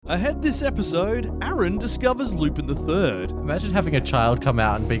Ahead this episode, Aaron discovers Lupin III. Imagine having a child come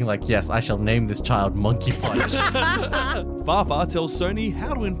out and being like, yes, I shall name this child Monkey Punch. Fafa tells Sony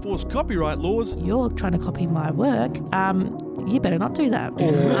how to enforce copyright laws. You're trying to copy my work. You better not do that.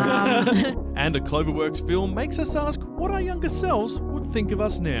 And a Cloverworks film makes us ask what our younger selves would think of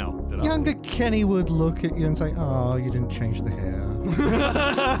us now. Younger Kenny would look at you and say, "Oh, you didn't change the hair."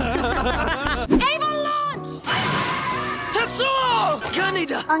 Ava launch! Tetsuo!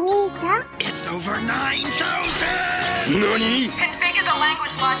 Kaneda! Onita? It's over 9,000! Nani? Configure the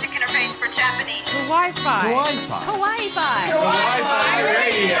language logic interface for Japanese. Wi-Fi. Kawaii-fi. Wi-Fi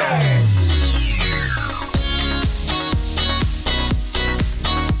radio!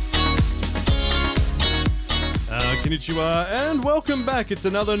 Konnichiwa, and welcome back. It's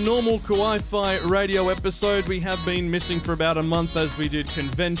another normal Kawaii-Fi radio episode. We have been missing for about a month as we did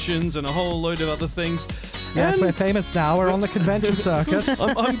conventions and a whole load of other things. Yes, And we're famous now. We're on the convention circuit.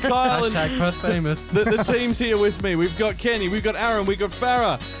 I'm Kyle, and Hashtag Perth famous. the team's here with me. We've got Kenny, we've got Aaron, we've got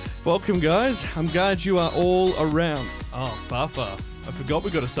Farah. Welcome, guys. I'm glad you are all around. Oh, Fafa. I forgot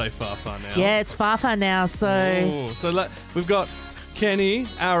we've got to say Fafa now. Yeah, it's Fafa now, so... Oh, so we've got Kenny,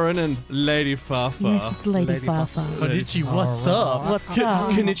 Aaron, and Lady Fafa. Yes, it's Lady Lady Fafa. Konnichi, what's up? What's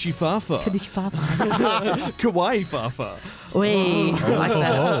up? Konnichi Fafa. Konnichi Fafa. Kawaii Fafa. Wee, I like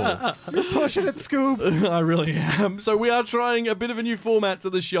that. Pushing it, Scoob. I really am. So we are trying a bit of a new format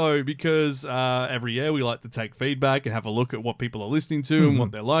to the show because every year we like to take feedback and have a look at what people are listening to and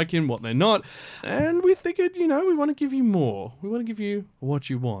what they're liking, what they're not. And we figured, we want to give you more. We want to give you what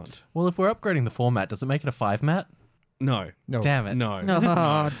you want. Well, if we're upgrading the format, does it make it a 5-mat? No. Damn it. No.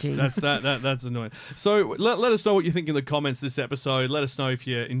 Oh, jeez. That's annoying. So let us know what you think in the comments this episode. Let us know if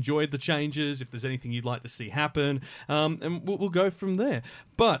you enjoyed the changes, if there's anything you'd like to see happen, and we'll go from there.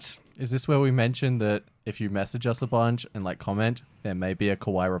 But Is this where we mention that if you message us a bunch and comment, there may be a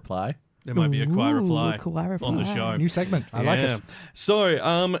kawaii reply? there might be a quiet reply, kawaii reply. on the show. New segment. I like it. So,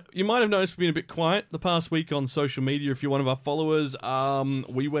 you might have noticed we've been a bit quiet the past week on social media. If you're one of our followers,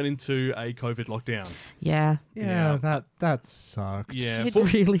 we went into a COVID lockdown. Yeah. Yeah, that sucked. Yeah. It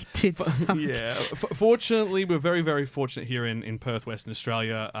really did suck. Yeah. Fortunately, we're very, very fortunate here in Perth, Western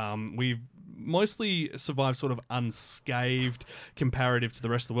Australia. We've mostly survived sort of unscathed comparative to the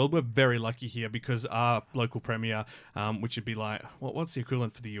rest of the world. We're very lucky here because our local premier, which would be like, what's the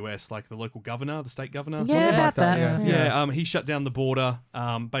equivalent for the US? Like the local governor, the state governor? Yeah, about that. Yeah, he shut down the border.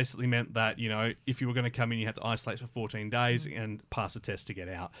 Basically meant that, if you were going to come in, you had to isolate for 14 days and pass a test to get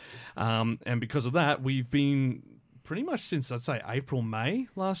out. And because of that, we've been pretty much since, I'd say, April, May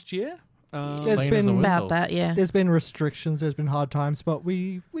last year. There's Plain as a been whistle. About that, yeah. There's been restrictions. There's been hard times, but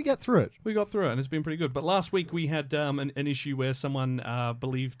we get through it. We got through it, and it's been pretty good. But last week we had an issue where someone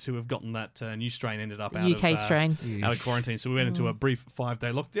believed to have gotten that new strain ended up out UK of strain. out of quarantine. So we went into a brief 5-day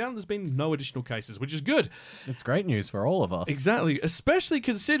lockdown. There's been no additional cases, which is good. It's great news for all of us. Exactly, especially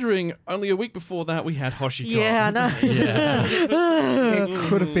considering only a week before that we had HoshiCon. Yeah, I know. Yeah. It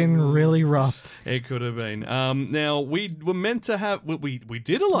could have been really rough. It could have been. Now, we were meant to have... We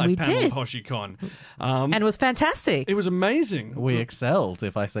did a live We panel did. at HoshiCon. And it was fantastic. It was amazing. We excelled,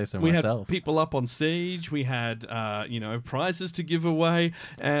 if I say so We myself. had people up on stage. We had, prizes to give away,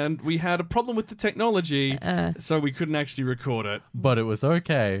 and we had a problem with the technology, so we couldn't actually record it. But it was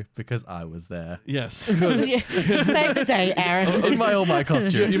okay because I was there. Yes, Yeah. Save the day, Aaron. In my All Might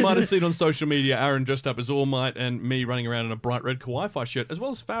costume. you might have seen on social media Aaron dressed up as All Might and me running around in a bright red Kawaii shirt, as well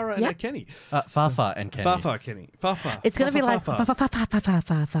as Farah and Yep. Kenny. Fafa and Kenny. Fafa, Kenny. Fafa. It's going to be like... Fafa.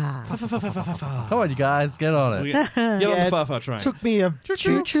 Come on, you guys, get on it. Get on Yeah, the Fafa train. Took me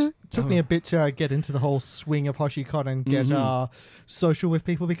a bit to get into the whole swing of HoshiCon and get social with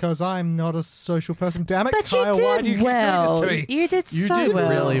people because I'm not a social person. Damn it, But Kyle, you why do you did keep well. doing this to me? You did You so did well.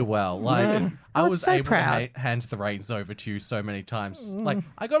 really well. Like, I was was so able proud. to hand the reins over to you so many times. Like,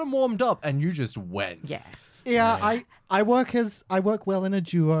 I got them warmed up and you just went. Yeah. Yeah, I work well in a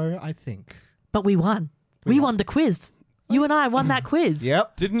duo, I think. But we won. We won the quiz. You and I won that quiz.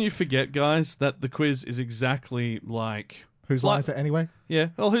 Yep. Didn't you forget, guys, that the quiz is exactly like... Whose line is it anyway? Yeah,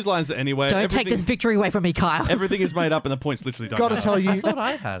 well, whose line's it anyway? Don't take this victory away from me, Kyle. Everything is made up and the points literally don't Gotta matter. tell I you, thought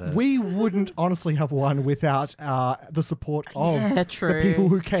I had it. we wouldn't honestly have won without the support of Yeah, true, the people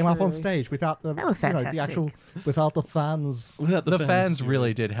who came up on true. stage, without the, That was fantastic. without the fans. Without the fans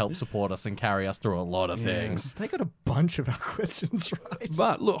really did help support us and carry us through a lot of Yeah. things. They got a bunch of our questions right.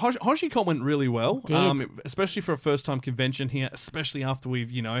 But look, HoshiCon went really well, Did. especially for a first-time convention here, especially after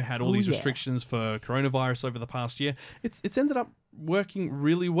we've, had all these yeah. restrictions for coronavirus over the past year. It's ended up working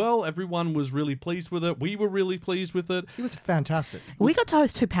really well. Everyone was really pleased with it. We were really pleased with it. It was fantastic. We got to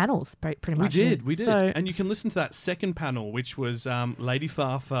host 2 panels, pretty much. We did. So, And you can listen to that second panel, which was Lady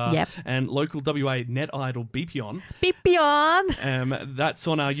Fafa Yep. and local WA net idol Beepion. Beepion. That's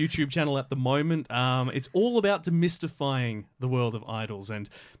on our YouTube channel at the moment. It's all about demystifying the world of idols and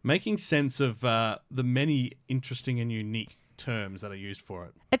making sense of the many interesting and unique terms that are used for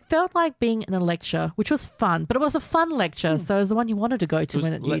it. It felt like being in a lecture, which was fun, but it was a fun lecture, so it was the one you wanted to go to It was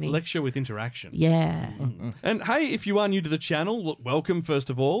when at uni. lecture with interaction. Yeah. And hey, if you are new to the channel, welcome first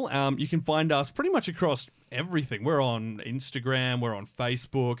of all. You can find us pretty much across everything. We're on Instagram, we're on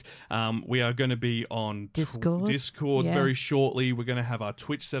Facebook. We are going to be on Discord Yeah. very shortly. We're going to have our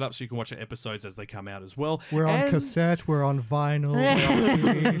Twitch set up so you can watch our episodes as they come out as well. We're on And- cassette, we're on vinyl. we're on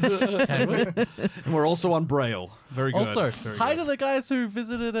CD. and we're also on Braille. Very good. Also, Very hi good. to the guys who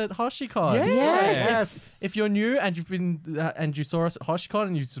visited at HoshiCon. Yes. If you're new and you've been and you saw us at HoshiCon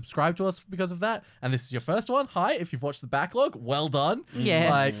and you subscribed to us because of that, and this is your first one, hi. If you've watched the backlog, well done. Yeah.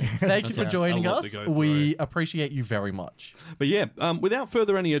 Like, thank you for joining a lot to us. go through. We appreciate you very much. But yeah, without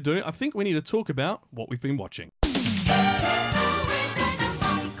further any ado, I think we need to talk about what we've been watching.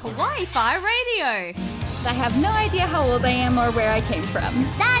 Kawaii Fi Radio. I have no idea how old I am or where I came from.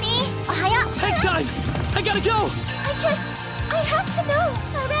 Daddy, ohio. Hang time! I gotta go! I have to know.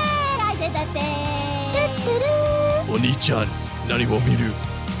 Hooray, I did the thing. Oni-chan, nani wo miru?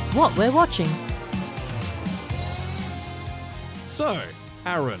 What we're watching. So,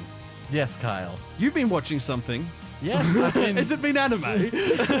 Aaron, Yes, Kyle. you've been watching something. Yes, I've been, Has it been anime?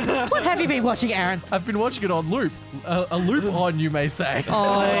 What have you been watching, Aaron? I've been watching it on loop. A loop on, you may say.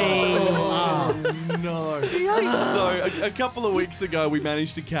 Oh. No. So a couple of weeks ago, we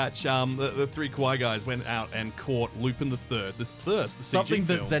managed to catch the 3 Kawaii guys went out and caught Lupin the Third, the CG Something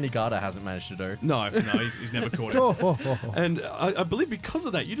that film. Zenigata hasn't managed to do. No, he's never caught it. And I believe because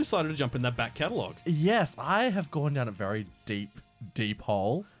of that, you decided to jump in that back catalogue. Yes, I have gone down a very deep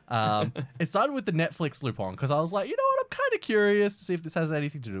hole. It started with the Netflix Lupin because I was like, you know what, I'm kind of curious to see if this has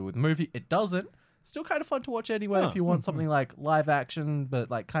anything to do with the movie. It doesn't. Still kind of fun to watch anyway if you want something like live action,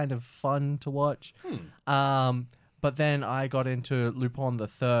 but like kind of fun to watch. But then I got into Lupin the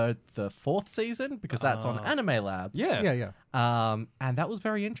Third, the 4th season, because that's on Anime Lab. Yeah. And that was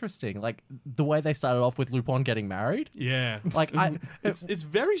very interesting. Like the way they started off with Lupin getting married. Yeah. Like it's a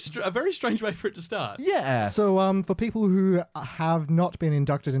very strange way for it to start. Yeah. So, for people who have not been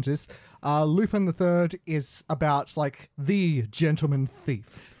inducted into this, Lupin the Third is about like the gentleman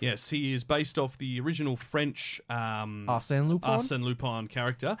thief. Yes, he is based off the original French Arsène Lupin? Arsène Lupin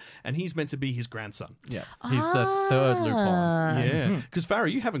character, and he's meant to be his grandson. Yeah. He's the third Lupin. Yeah. Because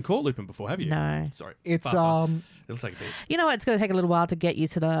Farah, you haven't caught Lupin before, have you? No. Sorry. It's Fafa. It'll take a bit. You know what? It's going to take a little while to get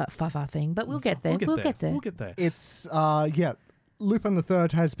used to the Fafa thing, but we'll get there. We'll get there. We'll get there. It's Lupin the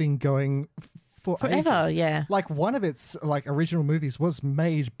Third has been going for Forever, ages. yeah. Like one of its like original movies was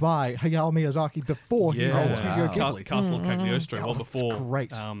made by Hayao Miyazaki before he rolled Studio Ghibli. Castle of Cagliostro, well Oh, it's before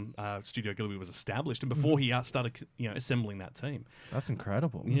great. Studio Ghibli was established, and before he started, assembling that team. That's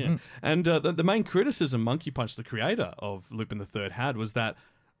incredible. Yeah, and the main criticism Monkey Punch, the creator of Lupin the Third, had was that,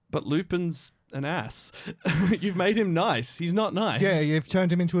 but Lupin's an ass. You've made him nice. He's not nice. Yeah, you've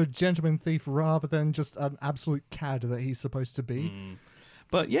turned him into a gentleman thief rather than just an absolute cad that he's supposed to be.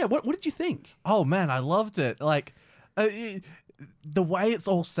 But yeah, what did you think? Oh man, I loved it. Like the way it's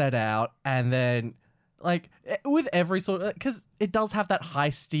all set out, and then like with every sort of, because it does have that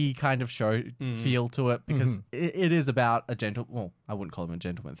heisty kind of show feel to it, because it is about a well, I wouldn't call him a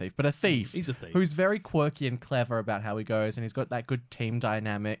gentleman thief, but a thief. He's a thief. Who's very quirky and clever about how he goes, and he's got that good team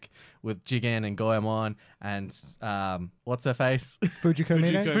dynamic with Jigen and Goemon and what's her face? Fujiko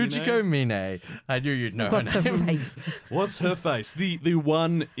Mine? Fujiko Mine. I knew you'd know What's her her name. face? What's her face? The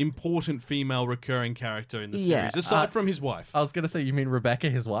one important female recurring character in the series, Yeah. aside from his wife. I was going to say, you mean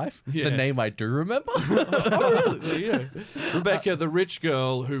Rebecca, his wife? Yeah. The name I do remember? Oh, really? Yeah. Rebecca, the rich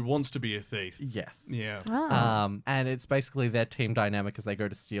girl who wants to be a thief. Yes. Yeah. And it's basically their team dynamic as they go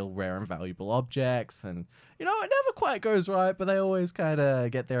to steal rare and valuable objects. And, it never quite goes right, but they always kind of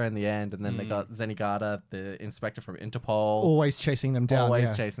get there in the end. And then they got Zenigata, the inspector from Interpol. Always chasing them down. Always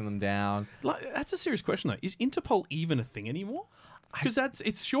yeah. chasing them down. That's a serious question, though. Is Interpol even a thing anymore? Because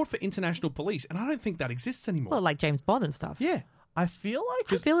it's short for International Police, and I don't think that exists anymore. Well, like James Bond and stuff. Yeah. I feel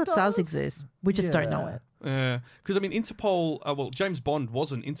like I feel it does exist. We just don't know it. Because, Interpol, James Bond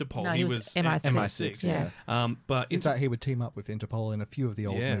wasn't Interpol. No, he he was was MI6. MI6, yeah. But It's that he would team up with Interpol in a few of the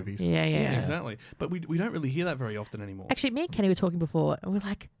old Yeah. movies. Yeah. exactly. But we don't really hear that very often anymore. Actually, me and Kenny were talking before, and we're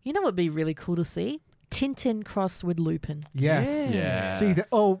like, you know what would be really cool to see? Tintin crossed with Lupin. Yes. Yes. See,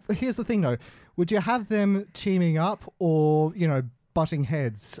 here's the thing though. Would you have them teaming up or, butting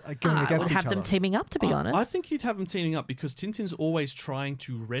heads going I against would each have other? them teaming up, to be honest. I think you'd have them teaming up because Tintin's always trying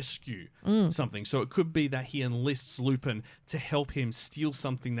to rescue something. So it could be that he enlists Lupin to help him steal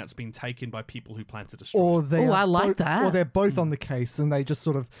something that's been taken by people who plan to destroy Or it. they Ooh, are I like both, that. Or they're both on the case and they just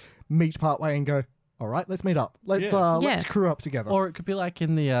sort of meet partway and go, all right, let's meet up. Let's Yeah. crew up together. Or it could be like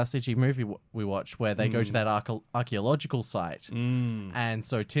in the CG movie we watched where they go to that archaeological site. And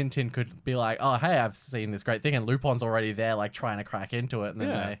so Tintin could be like, oh, hey, I've seen this great thing. And Lupin's already there, like, trying to crack into it. And then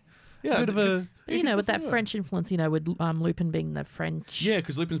Yeah. they... Bit of a... With that French influence, with Lupin being the French. Yeah,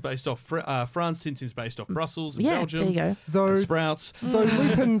 because Lupin's based off France, Tintin's based off Brussels and Yeah, Belgium. there you go. Though, And Sprouts. though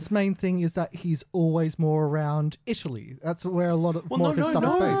Lupin's main thing is that he's always more around Italy. That's where a lot of more of his stuff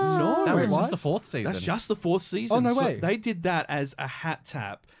is based. That Wait, was what? just the 4th season. That's just the 4th season. Oh, no So way. they did that as a hat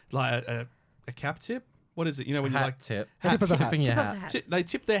tap, like a cap tip. What is it? When you hat like tip. Tip of the hat. Tipping your Tip of hat. the hat. They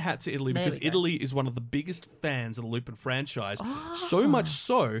tip their hat to Italy There because we go. Italy is one of the biggest fans of the Lupin franchise. So much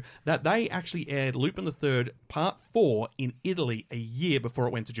so that they actually aired Lupin III Part 4 in Italy a year before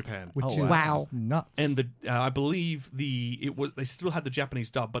it went to Japan. Which Oh, is wow. nuts. And I believe they still had the Japanese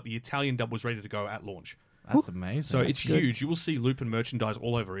dub, but the Italian dub was ready to go at launch. That's amazing. So it's huge. You will see Lupin merchandise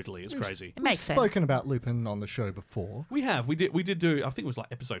all over Italy. It's crazy. It makes sense. spoken about Lupin on the show before. We have. We did do, I think it was like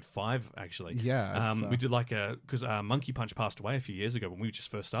episode 5, actually. Yeah, it's, We did like because Monkey Punch passed away a few years ago when we were just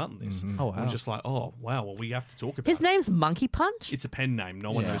first starting this. Oh, We wow. were just like, oh, wow, well, we have to talk about His it. name's Monkey Punch? It's a pen name.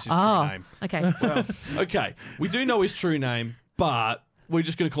 No one Yeah. knows his true name. Okay. Okay, we do know his true name, but we're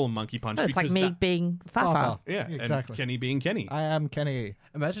just going to call him Monkey Punch. Oh, it's like because me that- being Fafa. Fafa. Yeah, Exactly. And Kenny being Kenny. I am Kenny.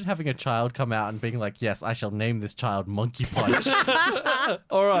 Imagine having a child come out and being like, yes, I shall name this child Monkey Punch.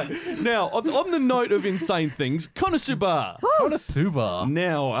 All right. Now, on the note of insane things, Konosuba. Konosuba.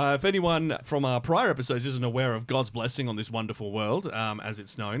 Now, if anyone from our prior episodes isn't aware of God's blessing on this wonderful world, as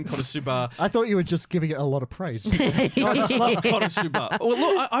it's known, Konosuba. I thought you were just giving it a lot of praise. I just love Konosuba. Well,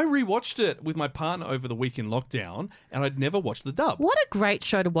 look, I rewatched it with my partner over the week in lockdown, and I'd never watched the dub. What a great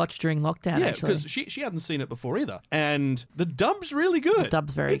show to watch during lockdown, Yeah, actually. because she hadn't seen it before either, and the dub's really good. The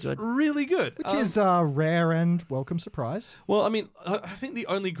dub's very it's good. really good. Which is a rare and welcome surprise. Well, I mean, I think the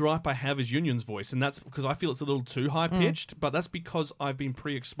only gripe I have is Yunyan's voice, and that's because I feel it's a little too high pitched. But that's because I've been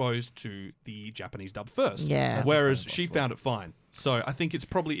pre-exposed to the Japanese dub first. Yeah. That's Whereas she found it fine. So I think it's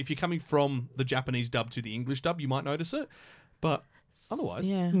probably if you're coming from the Japanese dub to the English dub, you might notice it. But otherwise,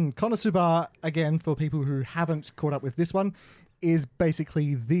 Yeah. Konosuba, again, for people who haven't caught up with this one, is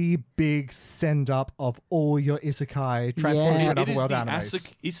basically the big send-up of all your isekai transported Yeah. to it another is world the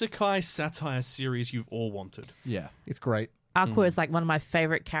animes. isekai satire series you've all wanted. Yeah. It's great. Aqua is like one of my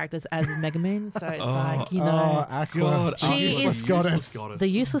favorite characters as is Megumin. So it's like, Oh, Aqua. God, She Aqua's is- the Useless goddess. useless goddess. the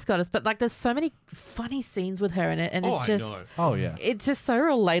useless goddess. But like, there's so many funny scenes with her in it, and Oh, it's I just, know. Oh, yeah. it's just so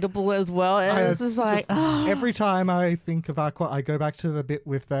relatable as well. And it's just like, every time I think of Aqua, I go back to the bit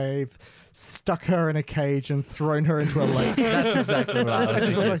with they've stuck her in a cage and thrown her into a lake. That's exactly what I was It's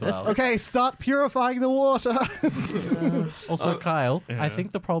just thinking like, as well. okay, start purifying the water. Also, Kyle, yeah. I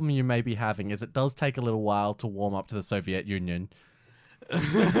think the problem you may be having is it does take a little while to warm up to the Soviet Union.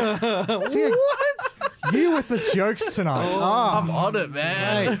 what? You with the jokes tonight. I'm on it,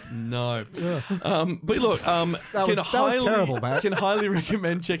 man. Hey, No. But look, That was terrible, man. can highly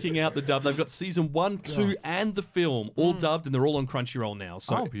recommend checking out the dub. They've got season 1, 2, and the film all dubbed, and they're all on Crunchyroll now.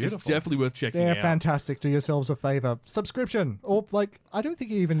 So Oh, it's beautiful. definitely worth checking they're out. fantastic. Do yourselves a favor. Subscription. Or, like, I don't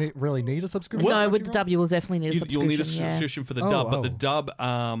think you even really need a subscription. no, with the W, you'll definitely need a You'll need a subscription, yeah. subscription for the Oh, dub, but oh. the dub,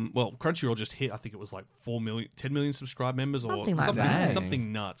 well, Crunchyroll just hit. I think it was like 10 million subscribed members, or Something like that.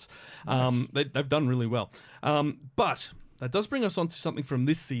 something nuts. They've done really well. But that does bring us on to something from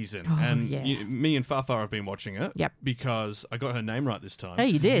this season, and yeah. me and Fafa have been watching it. Yep. Because I got her name right this time. Hey,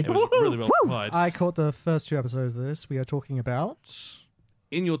 you did. It was really well applied. I caught the first 2 episodes of this. We are talking about...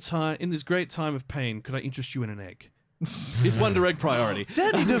 In this great time of pain, could I interest you in an egg? Is Wonder Egg priority?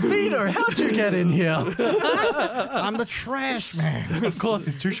 Danny DeVito, how'd you get in here? I'm the trash man. Of course,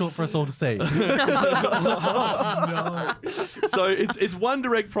 he's too short for us all to see. So it's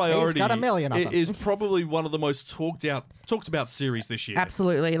Wonder Egg priority. He's got a million of It them. is probably one of the most talked about series this year.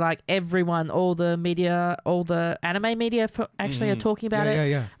 Absolutely. Like everyone, all the media, all the anime media actually are talking about it.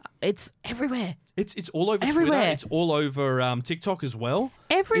 Yeah. It's everywhere. It's all over Everywhere. Twitter. It's all over TikTok as well.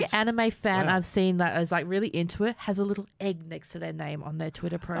 Every It's- anime fan wow. I've seen that is like really into it has a little egg next to their name on their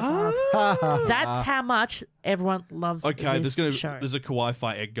Twitter profiles. That's how much everyone loves Okay, this show. there's a Kawaii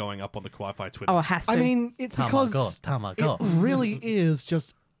Fi egg going up on the Kawaii Fi Twitter. Oh, it has to. I mean, it's because Tamago. it really is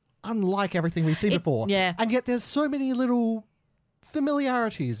just unlike everything we've seen before. yeah. And yet there's so many little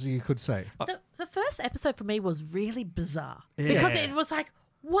familiarities, you could say. the first episode for me was really bizarre because it was like,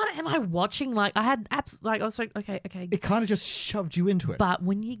 what am I watching? Like I had I was like, okay. It kind of just shoved you into it. But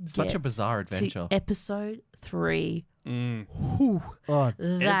when you get Such a bizarre adventure. to episode 3, Oh,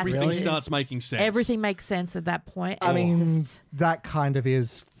 Everything starts making sense. Everything makes sense at that point. I and it's mean, just- that kind of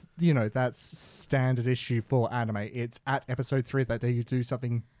is, that's standard issue for anime. It's at episode 3 that they do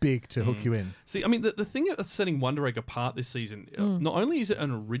something big to hook you in. See, I mean, the thing that's setting Wonder Egg apart this season, not only is it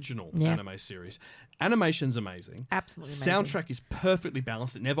an original anime series, animation's amazing. Absolutely amazing. Soundtrack is perfectly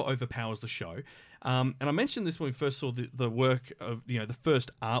balanced. It never overpowers the show. And I mentioned this when we first saw the work of, the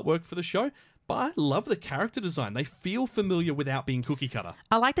first artwork for the show. But I love the character design. They feel familiar without being cookie cutter.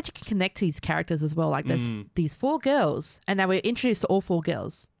 I like that you can connect to these characters as well. Like there's these 4 girls, and now we're introduced to all 4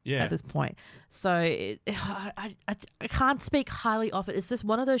 girls at this point. So I can't speak highly of it. It's just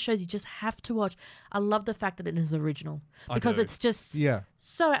one of those shows you just have to watch. I love the fact that it is original because it's just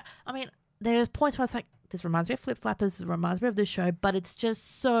so. I mean, there's points where it's like, this reminds me of Flip Flappers, this reminds me of this show, but it's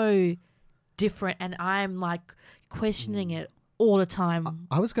just so different, and I'm like questioning it all the time.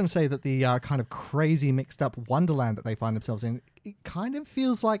 I was going to say that the kind of crazy mixed up wonderland that they find themselves in, it kind of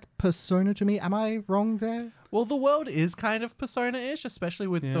feels like Persona to me. Am I wrong there? Well, the world is kind of Persona-ish, especially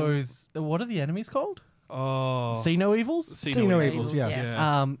with those... What are the enemies called? Oh. See-No Evils? See-No Evils, yes.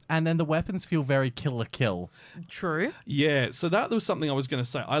 And then the weapons feel very Kill la Kill. True. Yeah, so that was something I was going to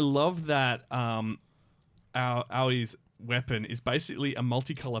say. I love that Aoi's weapon is basically a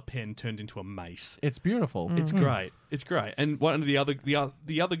multicolor pen turned into a mace. It's beautiful. It's great. It's great. And one of the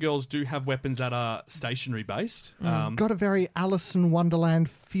other girls do have weapons that are stationary based. It's got a very Alice in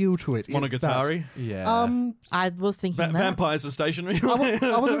Wonderland feel to it. It's Monogatari. Yeah. I was thinking that. Vampires are stationary.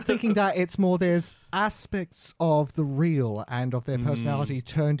 I wasn't thinking that. It's more there's aspects of the real and of their personality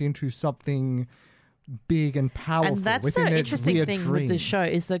turned into something big and powerful. And that's within the its interesting weird thing dream. with this show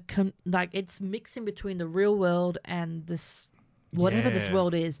is that it's mixing between the real world and this whatever this Yeah.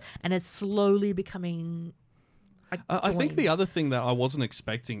 world is, and it's slowly becoming. I think the other thing that I wasn't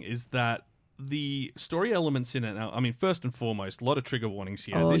expecting is that the story elements in it. Now, I mean, first and foremost, a lot of trigger warnings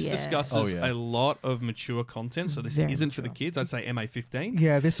here. Oh, This yeah. discusses a lot of mature content, so this Very isn't for the mature. kids. I'd say MA-15.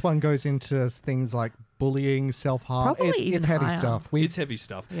 Yeah, this one goes into things like bullying, self-harm. Probably It's even heavy higher. stuff. It's heavy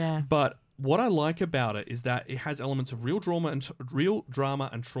stuff. Yeah. But what I like about it is that it has elements of real drama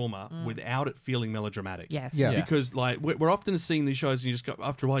and trauma without it feeling melodramatic. Yes. Yeah. Because like we're often seeing these shows and you just go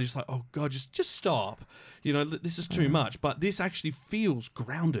after a while you're just like, oh god, just stop. This is too much. But this actually feels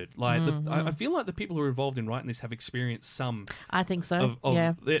grounded. Like I feel like the people who are involved in writing this have experienced some I think so. of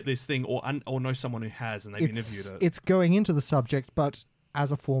yeah. this thing or know someone who has and they've interviewed it. It's going into the subject, but as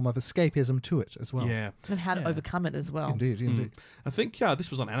a form of escapism to it as well. Yeah. And how to overcome it as well. Indeed. I think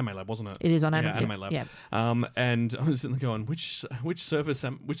this was on Anime Lab, wasn't it? It is on Yeah, Anime Anime Lab. yeah. And I was sitting there going, which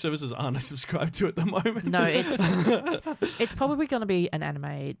services aren't I subscribed to at the moment? No, it's probably going to be an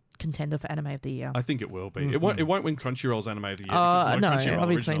anime contender for Anime of the Year. I think it will be. It won't win Crunchyroll's Anime of the Year. because it's No, not a Crunchyroll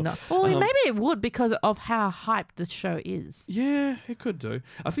obviously original. not. Well, maybe it would because of how hyped the show is. Yeah, it could do.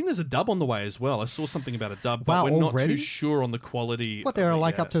 I think there's a dub on the way as well. I saw something about a dub, but Wow, we're not already? too sure on the quality. What, there of are it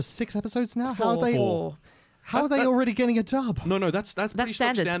like yet. up to 6 episodes now? Four. How are they already getting a dub? No, that's pretty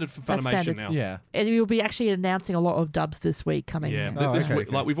stock standard for That's Funimation standard. now. Yeah. And we'll be actually announcing a lot of dubs this week coming. Yeah, in. this okay, week,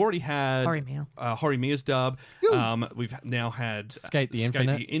 okay. like we've already had Horimiya. Horimiya's dub. We've now had Skate the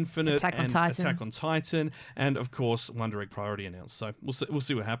Infinite, Attack on and Titan. Attack on Titan, and of course Wonder Egg Priority announced. So we'll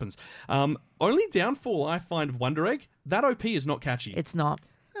see what happens. Only downfall I find of Wonder Egg, that OP is not catchy. It's not.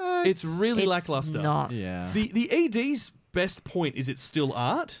 It's really It's lackluster. not. Yeah. The ED's best point is it's still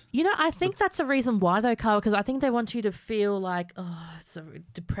art. I think that's a reason why though, Carl, because I think they want you to feel like, oh, it's so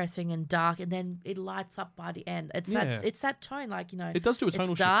depressing and dark, and then it lights up by the end. It's that tone, like, It does do a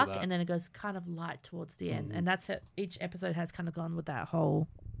tonal it's shift dark with that. and then it goes kind of light towards the end, and that's it. Each episode has kind of gone with that whole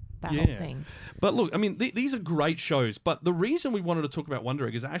thing. But look, I mean, these are great shows, but the reason we wanted to talk about Wonder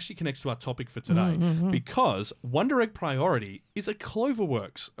Egg is it actually connects to our topic for today because Wonder Egg Priority is a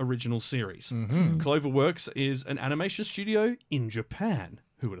Cloverworks original series. Cloverworks is an animation studio in Japan.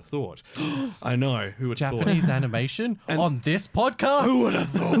 Who would have thought? I know, who would have thought? Japanese animation on this podcast? Who would have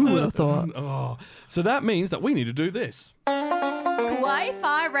thought? Who would have thought? Oh, so that means that we need to do this.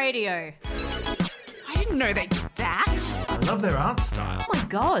 Kawaii Radio. I didn't know they did that. I love their art style. Oh my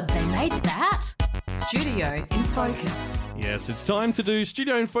god, they made that. Studio in Focus. Yes, it's time to do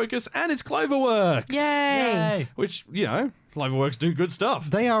Studio in Focus, and it's Cloverworks. Yay! Which, Cloverworks do good stuff.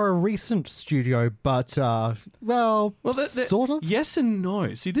 They are a recent studio, but, sort of. Yes and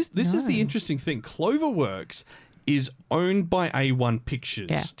no. See, this is the interesting thing. Cloverworks is owned by A1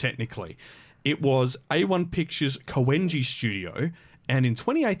 Pictures, technically. It was A1 Pictures' Koenji studio, And in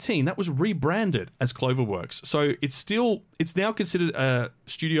 2018, that was rebranded as Cloverworks. So it's now considered a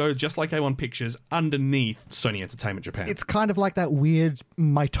studio just like A1 Pictures underneath Sony Entertainment Japan. It's kind of like that weird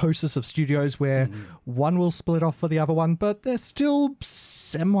mitosis of studios where one will split off for the other one, but they're still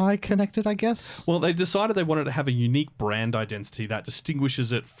semi-connected, I guess. Well, they've decided they wanted to have a unique brand identity that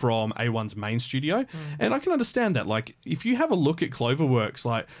distinguishes it from A1's main studio. And I can understand that. Like, if you have a look at Cloverworks,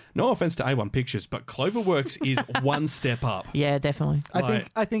 like, no offense to A1 Pictures, but Cloverworks is one step up. Yeah, definitely.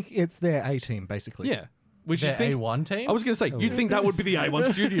 I think it's their A team, basically. Yeah. Which Their you think, A1 team? I was going to say, you'd think that would be the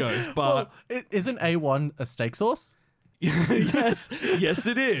A1 studios, but... Well, isn't A1 a steak sauce? yes,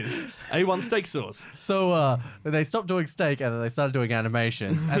 it is. A1 steak sauce. So they stopped doing steak and then they started doing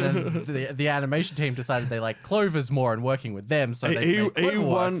animations. And then the animation team decided they like Clover's more and working with them. So they made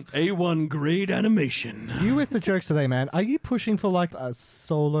Cloverworks. A1 grade animation. You with the jokes today, man. Are you pushing for like a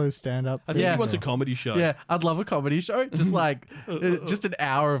solo stand-up I thing? think he wants a comedy show. Yeah, I'd love a comedy show. Just like, just an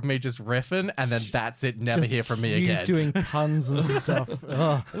hour of me just riffing and then that's it. Never Just hear from me you again. doing puns and stuff.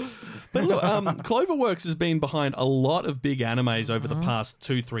 Ugh. But look, Cloverworks has been behind a lot of big animes over the past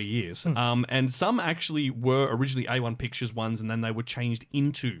 2-3 years. And some actually were originally A1 Pictures ones and then they were changed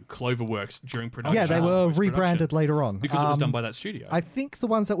into Cloverworks during production. Yeah, they were post-production, rebranded later on. because it was done by that studio. I think the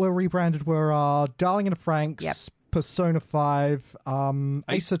ones that were rebranded were Darling in the Franxx, Persona 5,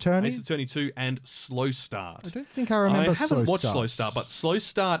 Ace Attorney. Ace Attorney 2 and Slow Start. I don't think I remember I haven't watched Slow Slow Start, but Slow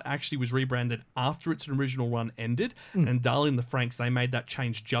Start actually was rebranded after its original run ended, and Darling in the Franxx, they made that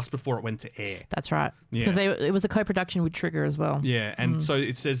change just before it went to air. That's right. Yeah. Because it was a co-production with Trigger as well. Yeah, and so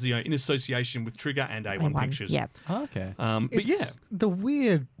it says, in association with Trigger and A1 Pictures. Yeah. Okay. But It's the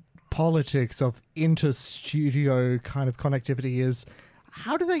weird politics of inter-studio kind of connectivity is,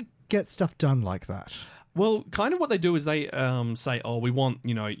 how do they get stuff done like that? Well, kind of what they do is they say, oh, we want,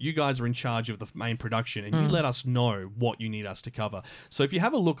 you guys are in charge of the main production and you let us know what you need us to cover. So if you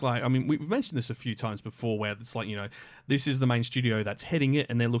have a look we've mentioned this a few times before where it's like, this is the main studio that's heading it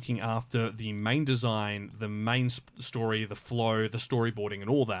and they're looking after the main design, the main story, the flow, the storyboarding and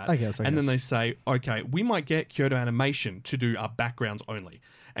all that. I guess. And then they say, okay, we might get Kyoto Animation to do our backgrounds only.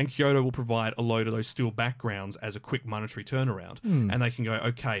 And Kyoto will provide a load of those still backgrounds as a quick monetary turnaround. And they can go,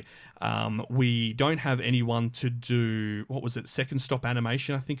 okay, we don't have anyone to do, what was it, second stop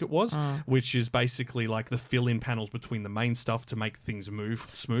animation, I think it was, which is basically like the fill-in panels between the main stuff to make things move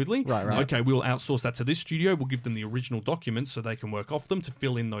smoothly. Right. Okay, we'll outsource that to this studio. We'll give them the original documents so they can work off them to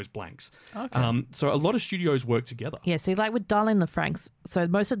fill in those blanks. Okay. So a lot of studios work together. Yeah, see, like with Darling in the Franxx, so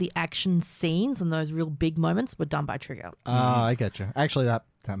most of the action scenes and those real big moments were done by Trigger. I get you. Actually, that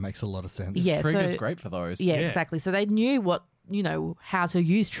makes a lot of sense. Yeah, Trigger's so, great for those. Yeah, exactly. So they knew what, how to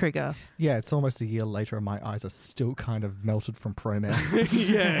use Trigger. Yeah, it's almost a year later and my eyes are still kind of melted from Pro-Man.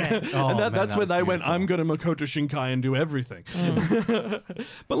 Yeah. Oh, and man, that's that when was they went, beautiful. I'm going to Makoto Shinkai and do everything.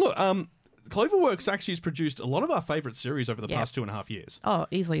 But look, Cloverworks actually has produced a lot of our favourite series over the past 2.5 years. Oh,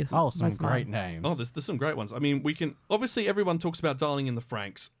 easily. Oh, some Most great mine. names. Oh, there's some great ones. I mean, we can... Obviously, everyone talks about Darling in the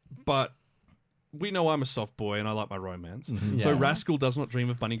Franxx, but... We know I'm a soft boy and I like my romance. So Yes. Rascal Does Not Dream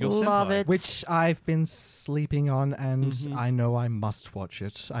of Bunny Girl Senpai. Love it. Which I've been sleeping on and I know I must watch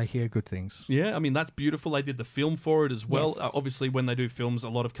it. I hear good things. Yeah, I mean, that's beautiful. They did the film for it as well. Yes. Obviously, when they do films, a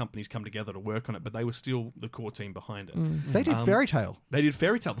lot of companies come together to work on it, but they were still the core team behind it. They did Fairy Tale. They did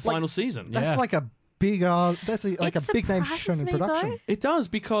Fairy Tale, the final season. That's Yeah. like a big, that's a big name surprises shown in me, production. though. It does,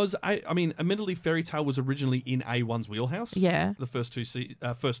 because, I mean, admittedly, Fairy Tale was originally in A1's wheelhouse. Yeah. The first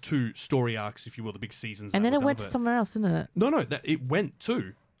two story arcs, if you will, the big seasons. And that then were it done went of to somewhere else, didn't it? No, it went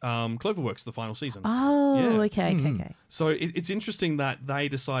to Cloverworks, the final season. Oh, Yeah. okay. So it's interesting that they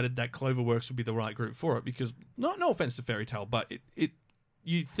decided that Cloverworks would be the right group for it, because, no offense to Fairy Tale, but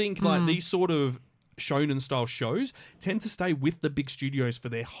you think like these sort of shonen style shows tend to stay with the big studios for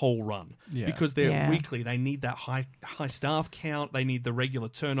their whole run because they're weekly. They need that high staff count. They need the regular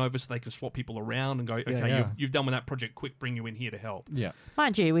turnover so they can swap people around and go, okay, you've done with that project, quick, bring you in here to help. Yeah.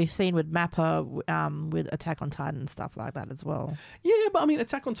 Mind you, we've seen with Mappa with Attack on Titan and stuff like that as well. Yeah, but I mean,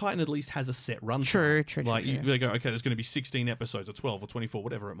 Attack on Titan at least has a set run. True. Like they go, okay, there's going to be 16 episodes or 12 or 24,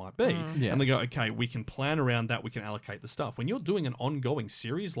 whatever it might be. Yeah. And they go, okay, we can plan around that. We can allocate the stuff. When you're doing an ongoing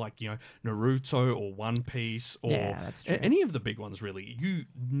series like, Naruto or One Piece or that's true. any of the big ones, really, you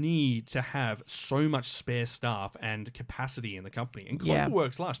need to have so much spare staff and capacity in the company. And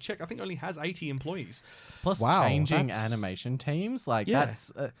Cloverworks, last check, I think only has 80 employees. Plus Wow, changing that's- animation teams, like Yeah.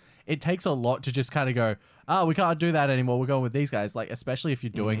 that's it takes a lot to just kind of go, oh, we can't do that anymore. We're going with these guys. Like, especially if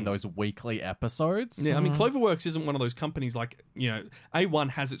you're doing those weekly episodes. Yeah, I mean, Cloverworks isn't one of those companies like, A1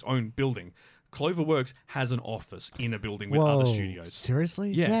 has its own building. Cloverworks has an office in a building with other studios.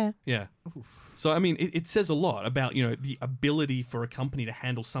 Seriously? Yeah. So, I mean, it says a lot about, the ability for a company to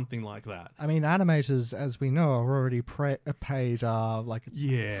handle something like that. I mean, animators, as we know, are already paid pretty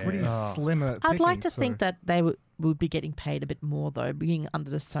slim at I'd like to pickings, think that they would be getting paid a bit more, though, being under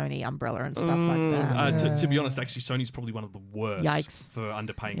the Sony umbrella and stuff like that. To be honest, actually, Sony's probably one of the worst Yikes. for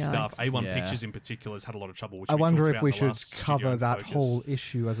underpaying staff. A1 Yeah. Pictures in particular has had a lot of trouble. Which I wonder talked if about we in the should last cover Studio that Focus. whole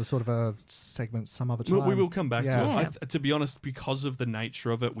issue as a sort of a segment some other time. We will come back Yeah. to it. To be honest, because of the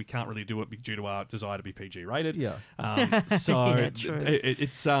nature of it, we can't really do it due to our desire to be PG rated. Yeah. So Yeah, true.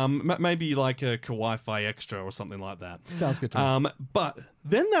 it's maybe like a Kawaii Extra or something like that. Sounds good to me. But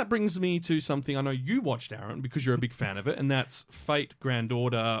then that brings me to something I know you watched, Aaron, because you're a big fan of it, and that's Fate Grand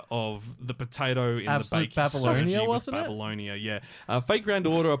Order of the Potato in Absolute the Baking Babylonia, Strategy with wasn't it? Babylonia, yeah. Fate Grand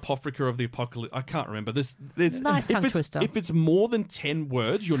Order, Apothecary of the Apocalypse. I can't remember. There's Nice tongue if twister. if it's more than 10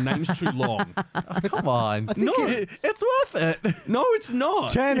 words, your name's too long. Come on. No. It's worth it. No, it's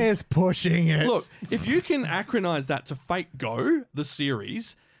not. 10 is pushing it. Look, if you can acronize that to Fate Go, the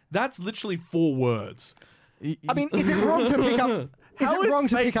series, that's literally 4 words. I mean, is it wrong to pick up? Is How it wrong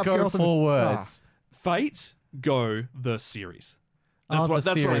to Fate pick up go girls? 4 words? Fate Go, the series. That's Oh, what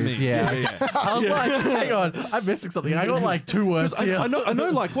the that's what I series, mean. yeah. I was like, hang on, I'm missing something. I got like 2 words 'Cause here. I know.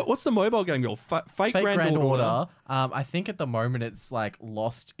 Like, what's the mobile game called? Fate Grand Order. I think at the moment it's like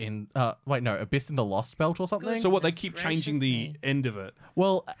Lost in. Abyss in the Lost Belt or something. So what? They keep Gracious changing the me. end of it.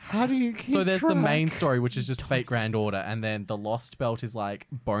 well, How do you keep so there's the track? main story, which is just Fate Grand Order, and then the Lost Belt is like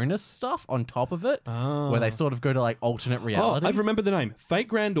bonus stuff on top of it, where they sort of go to like alternate Oh, realities. I remember the name. Fate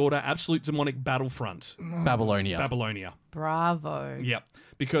Grand Order, Absolute Demonic Battlefront, Babylonia. Babylonia. Bravo. Yep.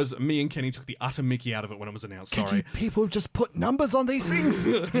 Because me and Kenny took the utter mickey out of it when it was announced. Could Sorry. you people just put numbers on these things?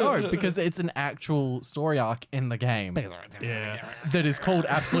 No, because it's an actual story arc in the game Yeah. that is called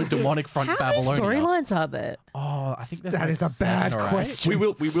Absolute Demonic Front How many Babylonia. storylines are there? Oh, I think there's That like is a 7 bad or 8. question.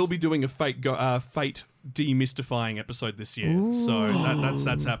 We will be doing a Fate demystifying episode this year. So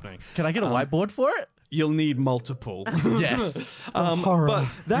that's happening. Can I get a whiteboard for it? You'll need multiple. Yes. Horror. But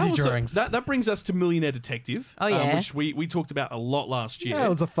that, Video also, drawings. that brings us to Millionaire Detective, Oh, yeah. which we talked about a lot last year. Yeah, it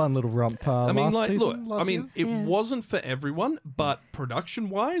was a fun little romp. I mean, last like, season, look, last I mean, year. it wasn't for everyone, but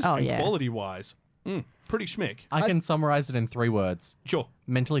production-wise Oh, and yeah. quality-wise, pretty schmick. I can summarize it in 3 words. Sure.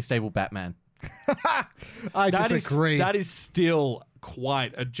 Mentally stable Batman. I That disagree. that is still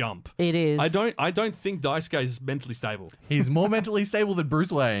quite a jump. It is. I don't think Daisuke is mentally stable. He's more mentally stable than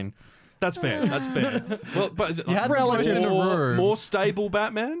Bruce Wayne. That's fair. That's fair. Well, but is it You had them both in a room. more stable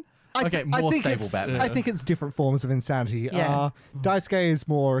Batman? Okay, more think stable it's- Batman. I think it's different forms of insanity. Yeah. Daisuke is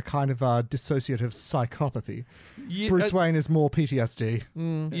more a kind of dissociative psychopathy. Yeah, Bruce Wayne is more PTSD.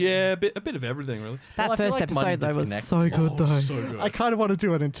 yeah, a bit of everything, really. That Well, I feel first like Money episode, though, was disconnects. so good, though. So good. I kind of want to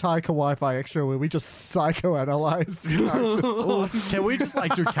do an entire Wi-Fi extra where we just psychoanalyze characters. Can we just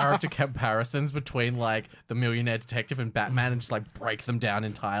like do character comparisons between like the Millionaire Detective and Batman and just like break them down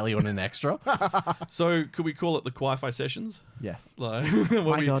entirely on an extra? So could we call it the Wi-Fi sessions? Yes. Like where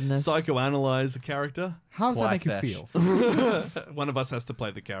My we goodness. psychoanalyze a character? How does that make you Wi-Fi feel? One of us has to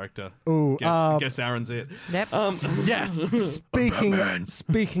play the character. Ooh, Guess Aaron's it. Yep. Yes.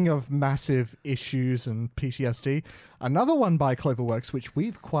 Speaking of massive issues and PTSD, another one by Cloverworks, which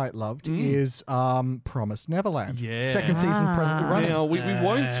we've quite loved, is Promised Neverland. Yeah. Second season presently running. Now we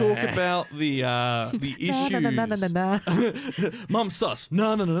won't talk about the issues. No. Mum sus.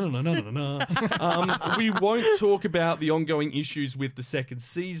 No. We won't talk about the ongoing issues with the second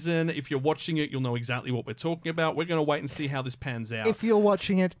season. If you're watching it, you'll know exactly what we're talking about. We're going to wait and see how this pans out. If you're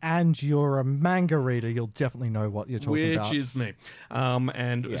watching it and you're a manga reader, you'll definitely know what you're talking about. Which is me.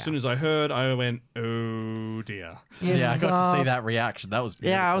 And as soon as I heard, I went, oh dear. Yeah, I It's, got to see that reaction. That was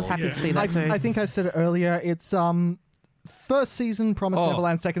beautiful. Yeah, I was happy to see that too. I think I said it earlier. It's first season Promised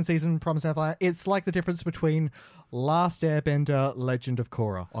Neverland, second season Promised Neverland. It's like the difference between Last Airbender, Legend of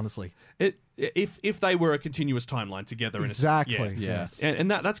Korra. Honestly, If they were a continuous timeline together exactly. in a Yes. And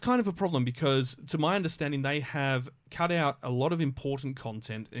that's kind of a problem because, to my understanding, they have cut out a lot of important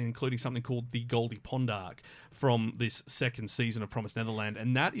content, including something called the Goldie Pond arc from this second season of Promised Neverland,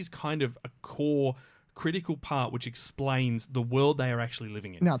 and that is kind of a core critical part which explains the world they are actually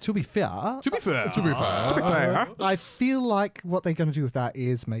living in. Now, to be fair, I feel like what they're going to do with that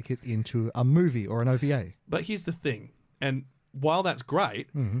is make it into a movie or an OVA. But here's the thing, and while that's great,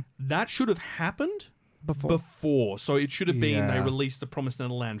 that should have happened before. So it should have been they released the Promised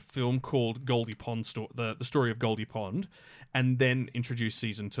Neverland film called Goldie Pond, the story of Goldie Pond, and then introduced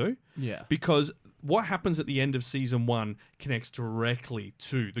season 2. Yeah. Because what happens at the end of season 1 connects directly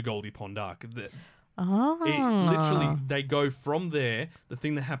to the Goldie Pond arc. Oh. It literally, they go from there. The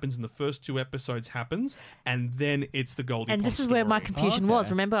thing that happens in the first 2 episodes happens, and then it's the Goldie And Pond this is where my confusion was.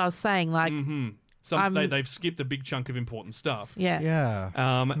 Remember, I was saying, like... they've skipped a big chunk of important stuff. Yeah.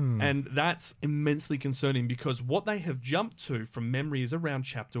 And that's immensely concerning because what they have jumped to from memory is around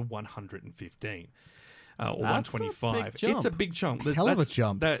chapter 115. Or 125. It's a big chunk. Hell of a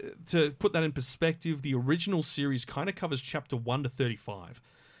jump. To put that in perspective, the original series kind of covers chapter 1 to 35.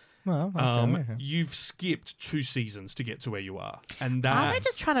 Well, okay. You've skipped 2 seasons to get to where you are, and that. Are they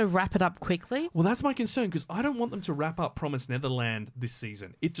just trying to wrap it up quickly? Well, that's my concern because I don't want them to wrap up Promised Neverland this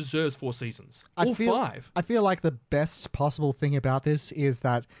season. It deserves 4 seasons, or 5. I feel like the best possible thing about this is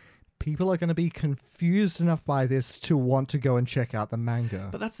that people are going to be confused enough by this to want to go and check out the manga.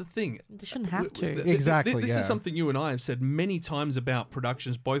 But that's the thing. They shouldn't have to. Exactly. This is something you and I have said many times about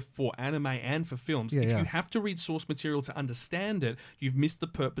productions, both for anime and for films. If you have to read source material to understand it, you've missed the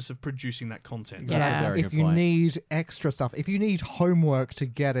purpose of producing that content. That's a very if good you point. need extra stuff, if you need homework to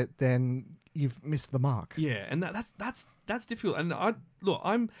get it, then you've missed the mark. Yeah, and that's difficult. And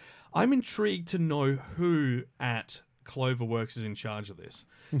I'm intrigued to know who at Cloverworks is in charge of this.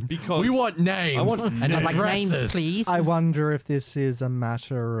 Because we want names. I want and Like addresses. names, please. I wonder if this is a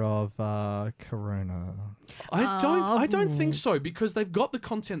matter of Corona. I don't think so because they've got the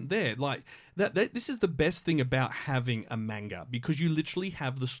content there. Like that this is the best thing about having a manga because you literally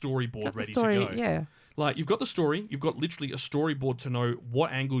have the storyboard ready to go. Yeah. Like you've got the story, you've got literally a storyboard to know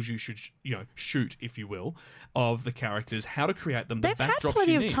what angles you should, shoot, if you will, of the characters, how to create them, the They've had backdrops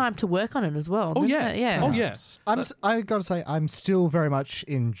plenty you of need. time to work on it as well. Oh didn't yeah, they? Yeah. oh yes. I got to say, I'm still very much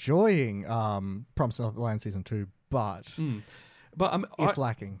enjoying Promised Neverland Season 2, but But it's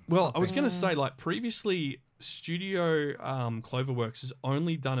lacking. Well, I was going to say, like previously, Studio Cloverworks has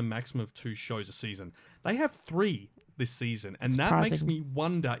only done a maximum of 2 shows a season. They have 3 this season, and that makes me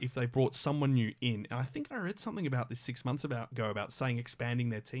wonder if they brought someone new in. And I think I read something about this 6 months ago about saying expanding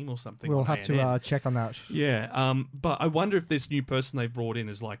their team or something. We'll have to check on that. Yeah, but I wonder if this new person they brought in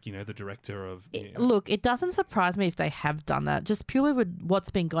is like, the director of... Look, it doesn't surprise me if they have done that, just purely with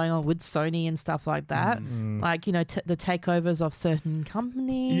what's been going on with Sony and stuff like that. Like, the takeovers of certain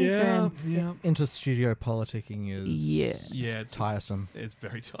companies. Yeah, and yeah. Inter-studio politicking is it's tiresome. It's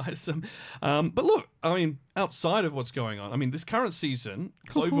very tiresome. But look, I mean, outside of what's going on, I mean, this current season,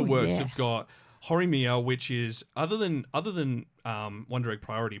 Cloverworks have got Horimiya, which is, other than Wonder Egg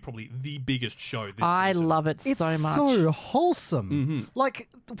Priority, probably the biggest show this I season. love it It's so much. so wholesome. Like,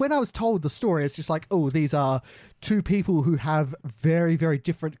 when I was told the story, it's just like, oh, these are 2 people who have very, very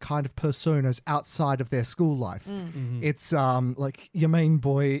different kind of personas outside of their school life. It's like your main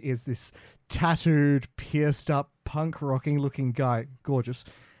boy is this tattooed, pierced up, punk rocking looking guy, gorgeous.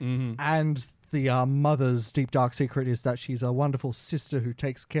 And the mother's deep dark secret is that she's a wonderful sister who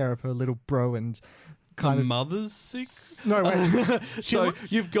takes care of her little bro and kind of mother's 6. No, wait. So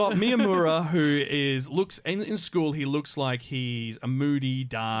you've got Miyamura, who looks in school. He looks like he's a moody,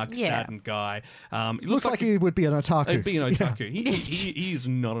 dark, saddened guy. He looks like he would be an otaku. He'd be an otaku. He is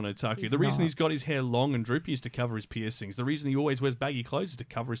not an otaku. The reason he's got his hair long and droopy is to cover his piercings. The reason he always wears baggy clothes is to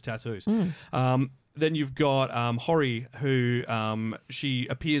cover his tattoos. Then you've got Hori, who she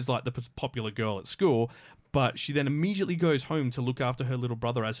appears like the popular girl at school, but she then immediately goes home to look after her little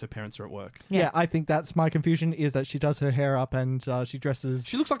brother as her parents are at work. Yeah, I think that's my confusion, is that she does her hair up and she dresses...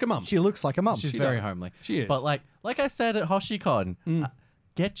 She looks like a mum. She looks like a mum. She's very homely. She is. But like I said at HoshiCon,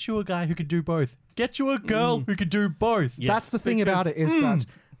 get you a guy who could do both. Get you a girl who could do both. Yes. That's the thing about it, is that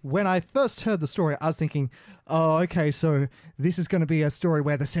when I first heard the story, I was thinking, oh, okay, so this is going to be a story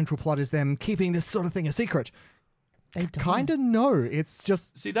where the central plot is them keeping this sort of thing a secret. They don't. Kind of no. It's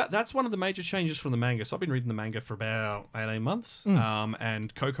just... See, that's one of the major changes from the manga. So I've been reading the manga for about 18 months.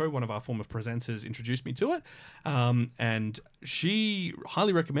 And Coco, one of our former presenters, introduced me to it. And she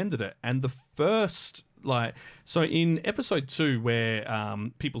highly recommended it. And the first... so in episode 2, where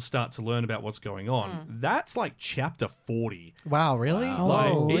people start to learn about what's going on, that's like chapter 40. Wow, really?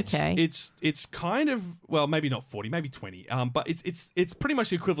 Okay. It's kind of, well, maybe not 40, maybe 20. But it's pretty much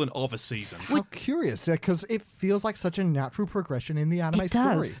the equivalent of a season. How curious, because it feels like such a natural progression in the anime It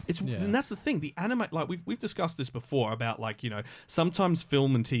story. does. And that's the thing. The anime, like we've discussed this before about sometimes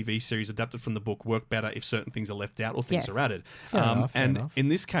film and TV series adapted from the book work better if certain things are left out or things Yes. are added. Fair enough. In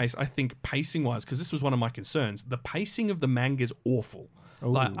this case, I think pacing wise, because this was one of my concerns, the pacing of the manga is awful.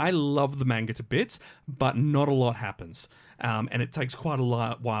 Like, I love the manga to bits, but not a lot happens, and it takes quite a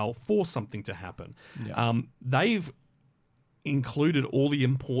while for something to happen. They've included all the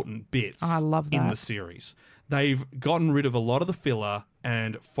important bits I love in that. the series. They've gotten rid of a lot of the filler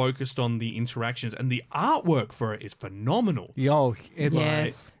and focused on the interactions, and the artwork for it is phenomenal. Yo, it's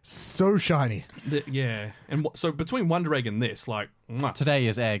Yes. so shiny. And so between Wonder Egg and this, like, mwah. Today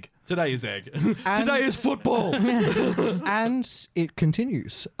is egg. Today is egg. Today is football. And it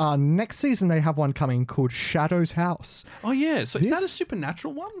continues. Next season, they have one coming called Shadow's House. Oh yeah, so is that a This-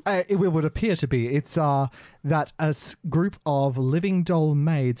 supernatural one? It would appear to be. It's that a group of living doll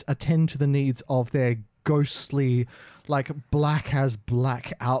maids attend to the needs of their ghostly, like black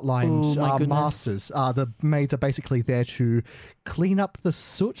outlined Oh, my goodness. masters. The maids are basically there to clean up the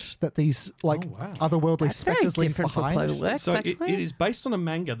soot that these otherworldly That's very specters leave different for behind. Cloverworks, So it actually. is based on a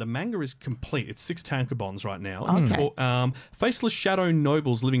manga. The manga is complete. It's 6 tankobons right now. Okay. Faceless shadow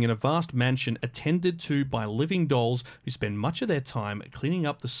nobles living in a vast mansion attended to by living dolls who spend much of their time cleaning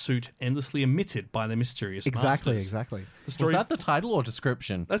up the soot endlessly emitted by their mysterious Exactly, masters. exactly. The Was story. that the title or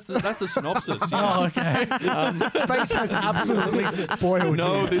description? That's the synopsis. Yeah. Oh, okay. Fate has absolutely spoiled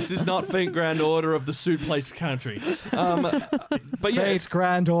No, you. this is not Fate Grand Order of the Suit Place Country. But yeah, Fate,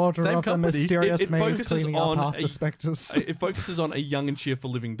 Grand Order Same of the company. mysterious It maids focuses cleaning on up half a- the specters. it focuses on a young and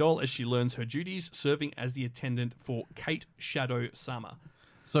cheerful living doll as she learns her duties, serving as the attendant for Kate Shadow Sama.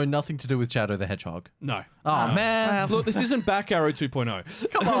 So nothing to do with Shadow the Hedgehog. No. Oh, man. Look, this isn't Back Arrow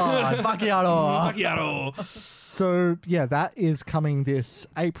 2.0. Come on, Macchiato. Macchiato. So, yeah, that is coming this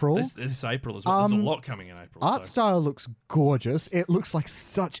April. This April as well. There's a lot coming in April. Art so. style looks gorgeous. It looks like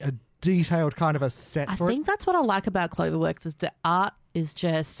such a detailed kind of a set I for think that's what I like about Cloverworks is the art is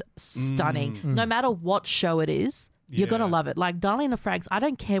just stunning. No matter what show it is, you're Yeah. gonna love it. Like Darling in the Franxx, I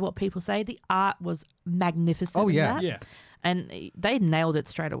don't care what people say. The art was magnificent. Oh, in yeah. that. Yeah, And they nailed it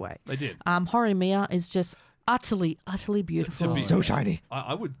straight away. they did. Horimiya is just utterly beautiful. be- So shiny.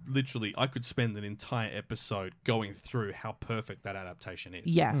 I would literally, I could spend an entire episode going through how perfect that adaptation is.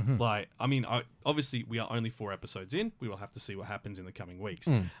 Yeah. Like, I mean, obviously we are only 4 episodes in. We will have to see what happens in the coming weeks.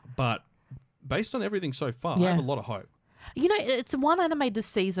 But based on everything so far, I Yeah. have a lot of hope. You know, it's one anime this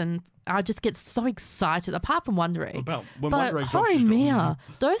season. I just get so excited. Apart from Wonder Egg, About when but Wonder Egg drops, she's Horimiya,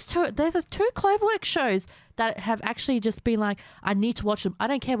 those two. There's 2 Cloverworks shows that have actually just been like, I need to watch them. I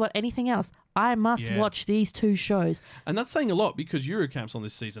don't care about anything else. I must Yeah. watch these 2 shows. And that's saying a lot because Eurocamp's on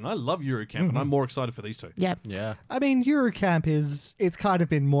this season. I love Eurocamp, and I'm more excited for these 2. Yeah. Yeah. I mean, Eurocamp it's kind of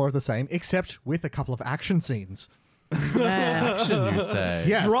been more of the same, except with a couple of action scenes. Yeah. Action, you say?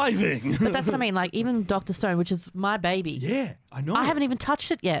 Yes. Driving. But that's what I mean. Like even Dr. Stone, which is my baby. Yeah, I know. I haven't even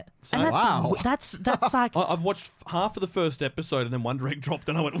touched it yet. And that's Wow. that's like I've watched half of the first episode, and then Wonder Egg dropped,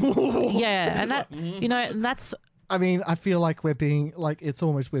 and I went, whoa. yeah, and that you know, and that's I mean, I feel like we're being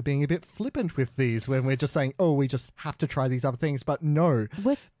a bit flippant with these when we're just saying, oh, we just have to try these other things. But no,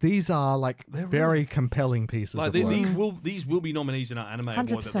 What- these are like very compelling pieces Like of work. these will be nominees in our anime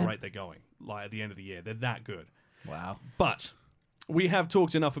award at the 100%. rate they're going. Like at the end of the year, they're that good. Wow. But we have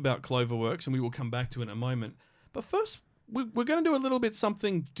talked enough about Cloverworks, and we will come back to it in a moment. But first, we're going to do a little bit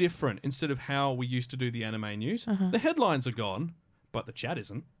something different instead of how we used to do the anime news. The headlines are gone, but the chat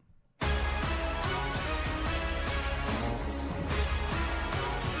isn't.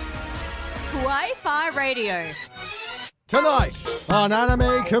 Wi-Fi Radio. Tonight on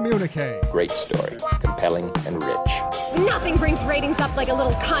Anime Communique. Great story, compelling and rich. Nothing brings ratings up like a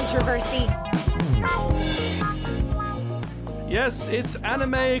little controversy. Yes, it's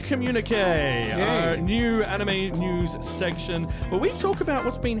Anime Communique, our new anime news section where we talk about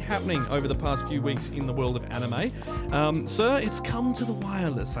what's been happening over the past few weeks in the world of anime. Sir, it's come to the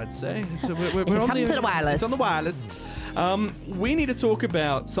wireless, I'd say. We're It's on come to the wireless. It's on the wireless. We need to talk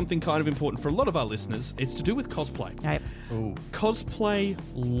about something kind of important for a lot of our listeners. It's to do with cosplay. right. Cosplay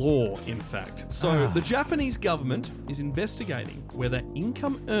law, in fact. So the Japanese government is investigating whether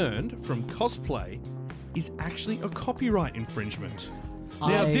income earned from cosplay is actually a copyright infringement.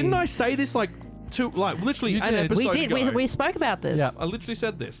 Now, didn't I say this literally You an did. episode We did. ago? We spoke about this. Yeah. I literally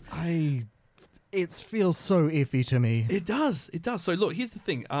said this. It feels so iffy to me. It does. It does. So look, here's the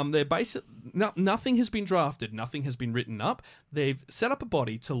thing. They're nothing has been drafted. Nothing has been written up. They've set up a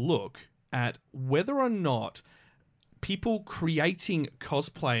body to look at whether or not people creating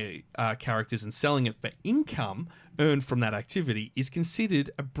cosplay characters and selling it for income earned from that activity is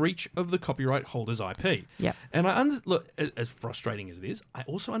considered a breach of the copyright holder's IP. Yep. And look, as frustrating as it is, I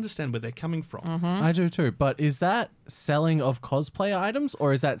also understand where they're coming from. I do too. But is that selling of cosplay items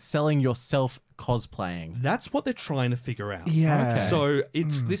or is that selling yourself cosplaying? That's what they're trying to figure out. Yeah. Okay. So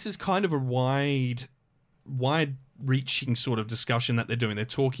this is kind of a wide-reaching sort of discussion that they're doing. They're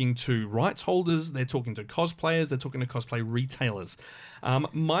talking to rights holders, they're talking to cosplayers, they're talking to cosplay retailers.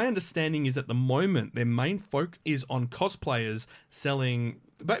 My understanding is at the moment their main focus is on cosplayers selling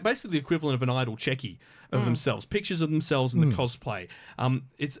basically the equivalent of an idol checky of themselves, pictures of themselves in the cosplay.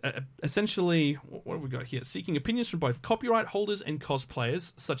 It's essentially, what have we got here? Seeking opinions from both copyright holders and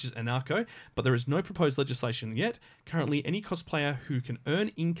cosplayers, such as Anarcho, but there is no proposed legislation yet. Currently, any cosplayer who can earn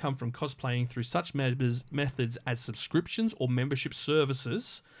income from cosplaying through such methods as subscriptions or membership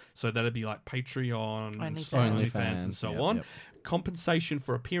services, so that'd be like Patreon, OnlyFans, and so on. Yep. Compensation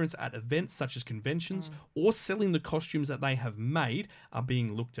for appearance at events such as conventions or selling the costumes that they have made are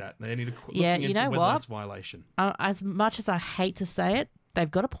being looked at. They need to look into whether that's violation. As much as I hate to say it, they've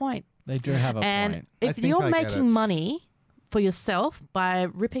got a point. They do have a point. And if you're making money for yourself by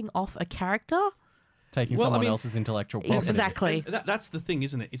ripping off a character, taking someone else's intellectual property. Exactly. That's the thing,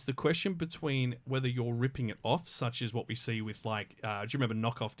 isn't it? It's the question between whether you're ripping it off, such as what we see with, like, do you remember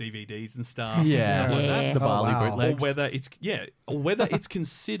knockoff DVDs and stuff? Yeah, and stuff like that? The Bali bootlegs. Or whether it's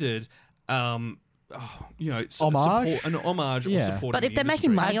considered, homage, an homage or supporting. But if they're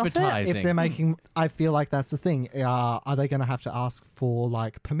making money off it, if they're making, I feel like that's the thing. Are they going to have to ask for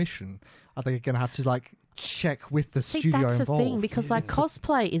like permission? Are they going to have to like check with the studio that's involved? The thing, because like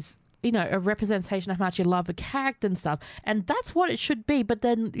cosplay is, a representation of how much you love a character and stuff. And that's what it should be. But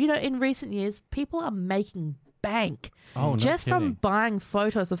then, in recent years, people are making bank just from buying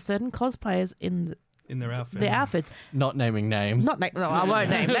photos of certain cosplayers in their outfits. Their outfits. Not naming names. No, I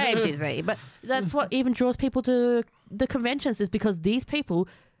won't name names, you see. But that's what even draws people to the conventions, is because these people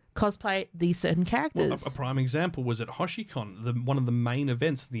cosplay these certain characters. Well, a prime example was at HoshiCon. One of the main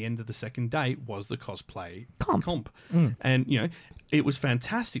events at the end of the second day was the cosplay comp. And, it was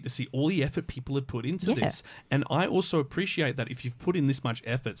fantastic to see all the effort people had put into this. And I also appreciate that if you've put in this much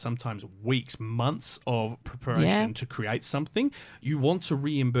effort, sometimes weeks, months of preparation to create something, you want to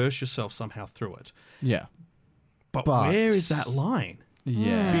reimburse yourself somehow through it. Yeah. But where is that line?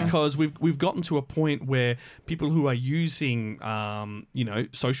 Yeah, because we've gotten to a point where people who are using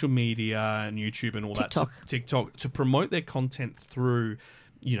social media and YouTube and all TikTok to promote their content through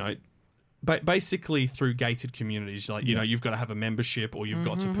basically through gated communities, like you've got to have a membership or you've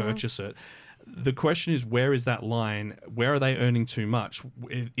got to purchase it. The question is, where is that line? Where are they earning too much?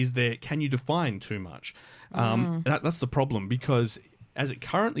 Can you define too much? That's the problem, because as it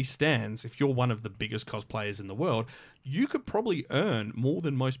currently stands, if you're one of the biggest cosplayers in the world, you could probably earn more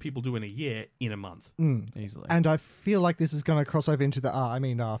than most people do in a year in a month. Easily. And I feel like this is going to cross over into the,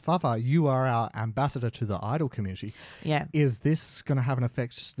 Fafa, you are our ambassador to the idol community. Yeah. Is this going to have an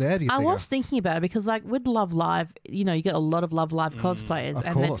effect there, do you think? I was thinking about it because, like, with Love Live, you get a lot of Love Live cosplayers,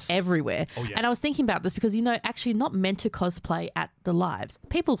 and that's everywhere. Oh, yeah. And I was thinking about this because, actually not meant to cosplay at the lives.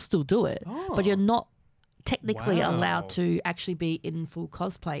 People still do it, but you're not technically allowed to actually be in full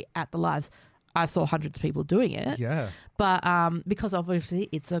cosplay at the lives. I saw hundreds of people doing it. Yeah. But because obviously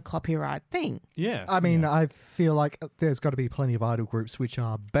it's a copyright thing. Yeah. I mean, I feel like there's got to be plenty of idol groups which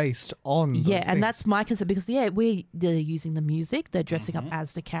are based on those and things. that's my concern, because they're using the music, they're dressing up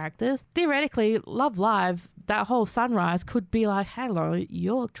as the characters. Theoretically, Love Live, that whole Sunrise could be like, hello,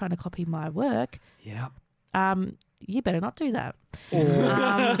 you're trying to copy my work. Yep. You better not do that.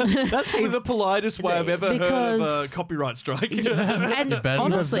 That's probably the politest way I've ever heard of a copyright strike. And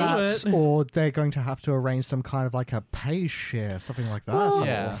honestly, or they're going to have to arrange some kind of like a pay share, something like that.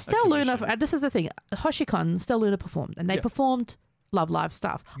 Well, Stella Luna, this is the thing, HoshiCon, Stella Luna performed, and they performed Love Live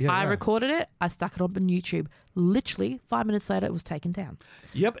stuff. I recorded it, I stuck it up on YouTube. Literally 5 minutes later, it was taken down.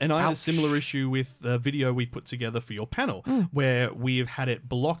 Yep, and I had a similar issue with the video we put together for your panel, where we have had it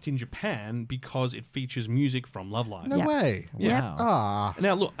blocked in Japan because it features music from Love Live. No way. Yeah. Wow.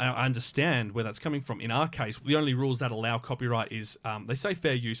 Now, look, I understand where that's coming from. In our case, the only rules that allow copyright is, they say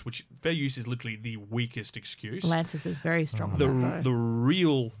fair use, which fair use is literally the weakest excuse. Atlantis is very strong on that,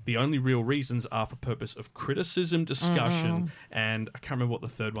 the only real reasons are for purpose of criticism, discussion, and I can't remember what the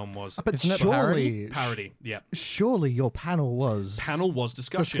third one was. But surely... Parody, yeah. Surely your panel was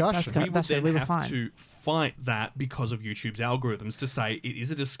discussion. We would then have to fight that because of YouTube's algorithms to say it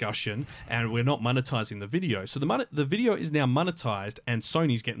is a discussion and we're not monetizing the video. So the video is now monetized and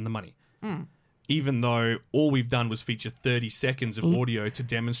Sony's getting the money. Even though all we've done was feature 30 seconds of audio to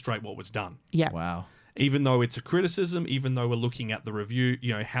demonstrate what was done. Yeah. Wow. Even though it's a criticism, even though we're looking at the review,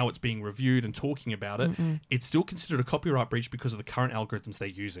 how it's being reviewed and talking about it, it's still considered a copyright breach because of the current algorithms they're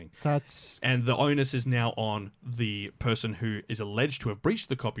using. And the onus is now on the person who is alleged to have breached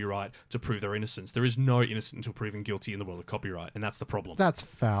the copyright to prove their innocence. There is no innocent until proven guilty in the world of copyright, and that's the problem. That's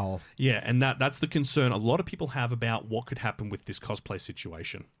foul. Yeah, and that's the concern a lot of people have about what could happen with this cosplay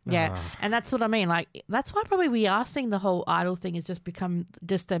situation. Yeah, and that's what I mean. Like, that's why probably we are seeing the whole idol thing is just become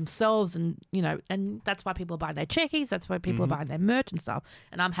just themselves, and and that's why people are buying their checkies. That's why people are buying their merch and stuff.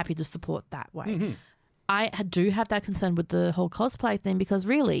 And I'm happy to support that way. I do have that concern with the whole cosplay thing because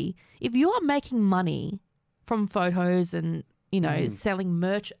really, if you are making money from photos and, selling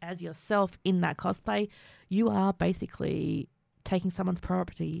merch as yourself in that cosplay, you are basically taking someone's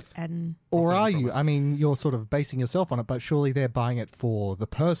property and... Or are you? I mean, you're sort of basing yourself on it, but surely they're buying it for the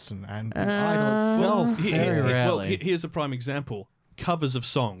person and the idol itself. Very rarely. Here's a prime example. Covers of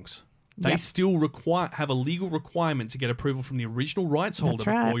songs. They still have a legal requirement to get approval from the original rights holder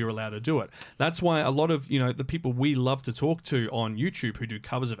before you're allowed to do it. That's why a lot of the people we love to talk to on YouTube who do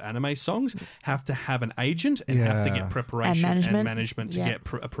covers of anime songs have to have an agent and have to get preparation and management to get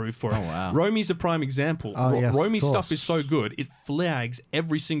approved for it. Oh, wow. Romy's a prime example. Romy's stuff is so good, it flags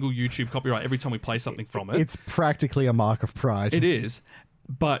every single YouTube copyright every time we play something from it. It's practically a mark of pride. It is.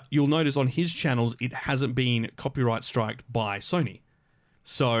 But you'll notice on his channels, it hasn't been copyright striked by Sony.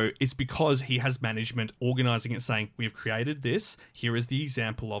 So it's because he has management organizing it, saying, we've created this, here is the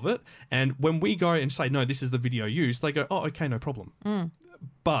example of it. And when we go and say, no, this is the video used, they go, oh, okay, no problem.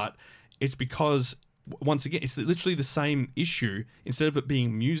 But it's because, once again, it's literally the same issue. Instead of it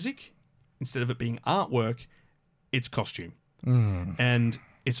being music, instead of it being artwork, it's costume. And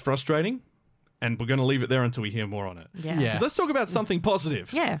it's frustrating. And we're going to leave it there until we hear more on it. Yeah. Let's talk about something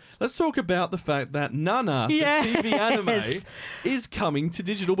positive. Yeah. Let's talk about the fact that Nana, the TV anime, is coming to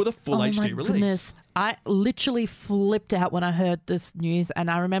digital with a full HD release. Goodness. I literally flipped out when I heard this news.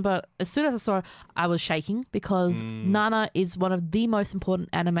 And I remember as soon as I saw it, I was shaking because Nana is one of the most important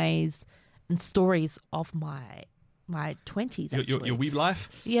animes and stories of my 20s, actually. Your weeb life?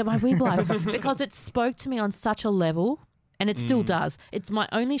 Yeah, my weeb life. Because it spoke to me on such a level. And it still does. It's my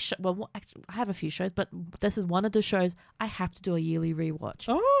only show. Well, actually, I have a few shows, but this is one of the shows I have to do a yearly rewatch.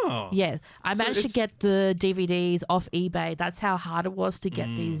 Oh. Yeah. I managed to get the DVDs off eBay. That's how hard it was to get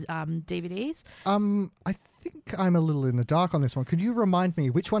these DVDs. I think I'm a little in the dark on this one. Could you remind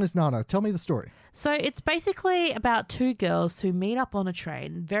me, which one is Nana? Tell me the story. So it's basically about two girls who meet up on a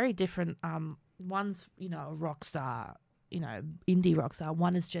train. Very different. One's, a rock star, indie rock star.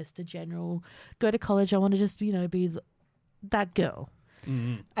 One is just a general, go to college. I want to just, be... that girl.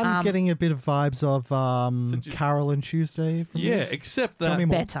 I'm getting a bit of vibes of Carol and Tuesday. From this. Except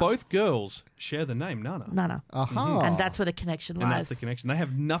that both girls share the name Nana. Nana. And that's where the connection lies. And that's the connection. They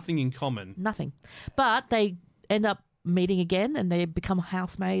have nothing in common. Nothing. But they end up meeting again and they become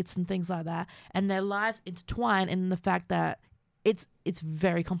housemates and things like that. And their lives intertwine in the fact that it's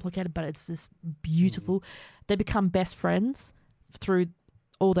very complicated, but it's just beautiful. They become best friends through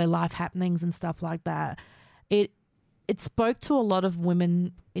all their life happenings and stuff like that. It spoke to a lot of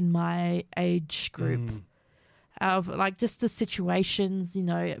women in my age group of like just the situations,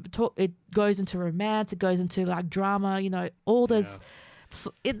 it goes into romance, it goes into like drama, all this.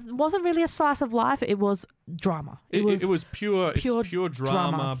 It wasn't really a slice of life. It was drama. It was pure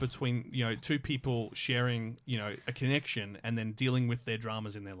drama between, two people sharing, a connection and then dealing with their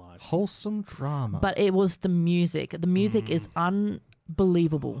dramas in their lives. Wholesome drama. But it was the music. The music is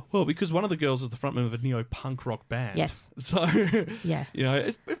unbelievable. Well, because one of the girls is the frontman of a neo-punk rock band. Yes. So,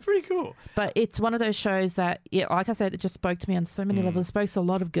 it's pretty cool. But it's one of those shows that, like I said, it just spoke to me on so many levels. It spoke to a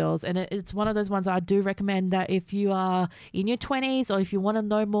lot of girls. And it's one of those ones I do recommend that if you are in your 20s or if you want to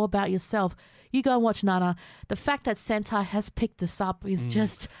know more about yourself, you go and watch Nana. The fact that Sentai has picked this up is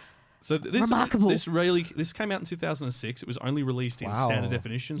just... So remarkable. This came out in 2006. It was only released in standard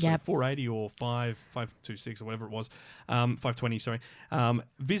definition, so 480 or 526 or whatever it was, 520. Sorry.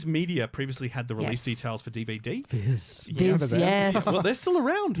 Viz Media previously had the release details for DVD. Viz, yes. Well, they're still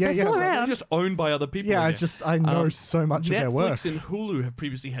around. They're still around. They're just owned by other people. Yeah, I know so much of their work. Netflix and Hulu have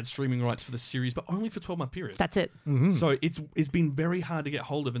previously had streaming rights for the series, but only for 12-month periods. That's it. So it's been very hard to get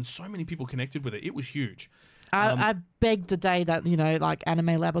hold of, and so many people connected with it. It was huge. I begged the day that, like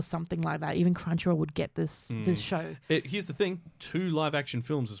Anime Lab or something like that, even Crunchyroll would get this show. Here's the thing, 2 live-action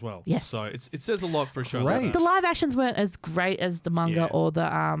films as well. Yes. So it says a lot for a show like that. The live-actions weren't as great as the manga or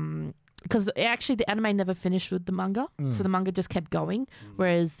the... Because actually the anime never finished with the manga, so the manga just kept going,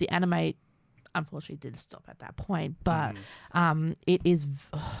 whereas the anime... unfortunately did stop at that point, but it is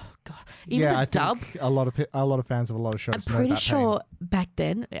even the dub. Think a lot of fans of a lot of shows. I'm pretty sure back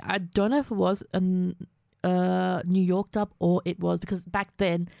then, I don't know if it was a New York dub or it was, because back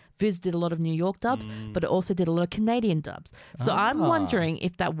then Viz did a lot of New York dubs, but it also did a lot of Canadian dubs. So I'm wondering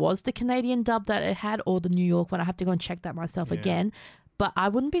if that was the Canadian dub that it had or the New York one. I have to go and check that myself again. But I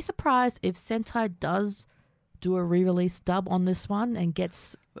wouldn't be surprised if Sentai does do a re-release dub on this one and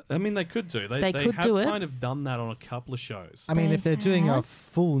gets I mean, they could do. They could have do it. kind of done that on a couple of shows. I mean, if they're doing a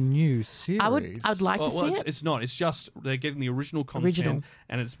full new series, I'd like to see it. It's not. It's just they're getting the original content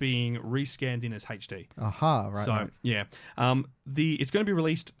and it's being rescanned in as HD. Aha, right. So right. yeah, it's going to be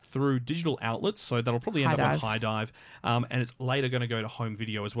released through digital outlets, so that'll probably end up on High Dive, and it's later going to go to home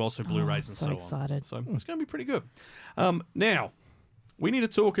video as well, so Blu-rays and so on. Excited. So it's going to be pretty good. Now we need to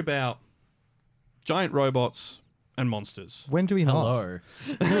talk about giant robots and monsters. When do we not? Hello.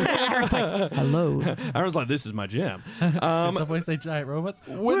 Aaron's like, hello. Aaron's like, this is my jam. Did Subway say giant robots?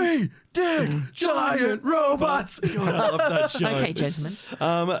 We dig giant robots. God, I love that show. Okay, gentlemen.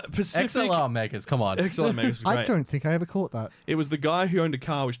 Pacific XLR makers, come on. XLR makers was great. I don't think I ever caught that. It was the guy who owned a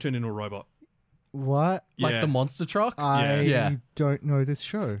car which turned into a robot. What? Like the monster truck? I don't know this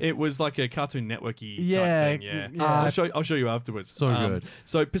show. It was like a Cartoon Network-y Yeah, type thing. yeah. I'll show you afterwards. So good.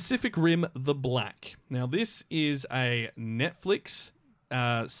 So Pacific Rim: The Black. Now this is a Netflix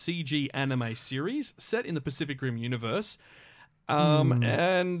CG anime series set in the Pacific Rim universe.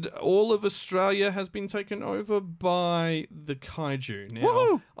 And all of Australia has been taken over by the kaiju. Now,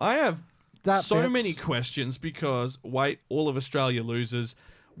 Woohoo! I have That so fits. many questions because, wait, all of Australia loses.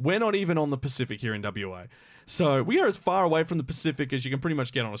 We're not even on the Pacific here in WA. So we are as far away from the Pacific as you can pretty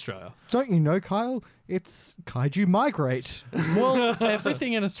much get on Australia. Don't you know, Kyle? It's kaiju migrate. Well,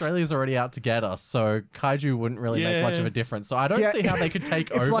 everything in Australia is already out to get us, so kaiju wouldn't really make much of a difference. So I don't see how they could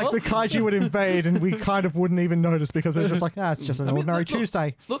take over. It's like the kaiju would invade and we kind of wouldn't even notice because it's just like, it's just an ordinary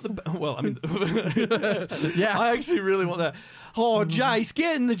Tuesday. Look, I mean, Yeah. I actually really want that. Oh, Jace,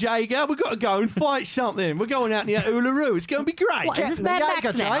 get in the Jaeger. We've got to go and fight something. We're going out near Uluru. It's going to be great. What, is this Mad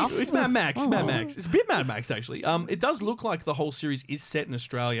Max now? It's Mad Max. Mad Max. It's a bit Mad Max, actually. It does look like the whole series is set in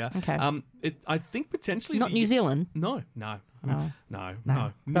Australia. Okay. I think potentially Not New Zealand. No.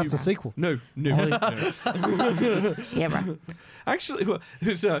 That's a sequel. No. Yeah, right. Actually,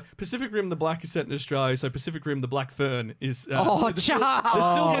 there's Pacific Rim: The Black is set in Australia, so Pacific Rim: The Black Fern is the Silver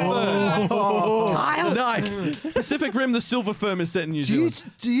Fern. Kyle. Nice. Pacific Rim: The Silver Fern is set in New Zealand.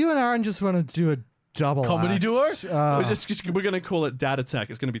 Do you and Aaron just want to do a double Comedy act? duo? We're going to call it Dad Attack.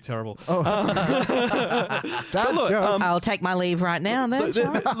 It's going to be terrible. Dad look, jokes. I'll take my leave right now. Then,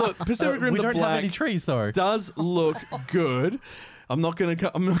 Look, Pacific Rim: We The don't have any Black trees, though. does look good. I'm not going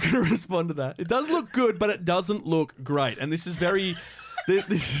to respond to that. It does look good, but it doesn't look great. And this is very. This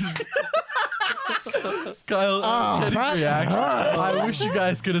is. Kyle, Kenny's reaction. I wish you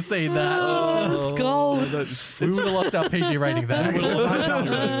guys could have seen that. gold. We would have lost our PG rating there.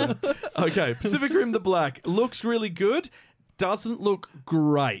 Okay, Pacific Rim: The Black looks really good. Doesn't look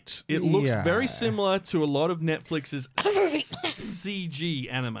great. It looks very similar to a lot of Netflix's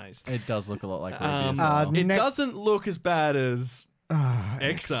CG animes. It does look a lot like Ruby. It doesn't look as bad as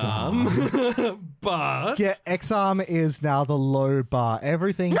X-Arm, but X-Arm is now the low bar.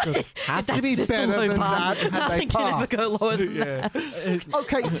 Everything just has to be just a better low than bar. that, and Nothing they can ever pass. go lower than that.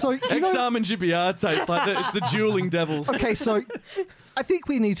 Okay, so X-Arm and Gibiate, it's like it's the dueling devils. Okay, so I think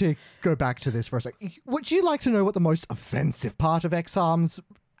we need to go back to this for a sec. Would you like to know what the most offensive part of X-Arm's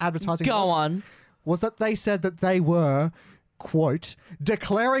advertising Go was? on. Was that they said that they were, quote,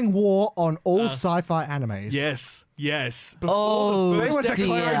 declaring war on all sci-fi animes. Yes. Oh, Before They were the first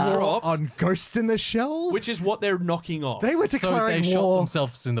declaring episode war dropped, on Ghosts in the Shell. which is what they're knocking off. They were So declaring they shot war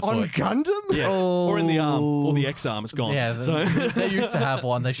themselves in the on foot. Gundam. Yeah. Or in the arm, or the X-Arm. It's gone. Yeah, they used to have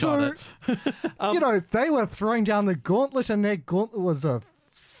one. They shot it. You know, they were throwing down the gauntlet, and their gauntlet was a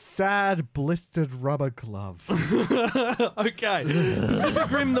sad, blistered rubber glove. Okay. Pacific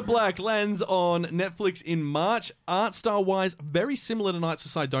Rim: The Black lands on Netflix in March. Art style wise, very similar to Knights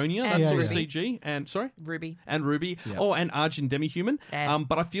of Sidonia. That's sort of CG. And Ruby. And Ruby. Yeah. Oh, and Argent Demi-Human. And-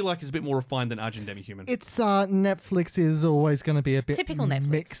 But I feel like it's a bit more refined than Argent Demi-Human. It's Netflix is always going to be a bit Typical Netflix.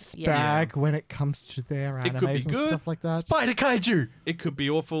 mixed Yeah. bag when it comes to their It animes could be and good. stuff like that. Spider Kaiju. It could be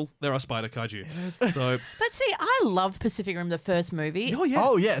awful. There are spider kaiju. So, But see, I love Pacific Rim, the first movie. oh yeah.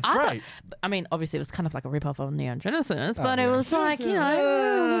 Oh, yeah, it's I thought- great. I mean, obviously, it was kind of like a rip-off of Neon Genesis, but it yeah. was like, you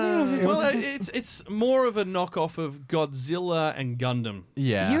know... Well, it's more of a knockoff of Godzilla and Gundam.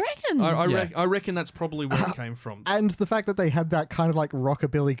 Yeah. You reckon? I reckon that's probably where it came from. And the fact that they had that kind of like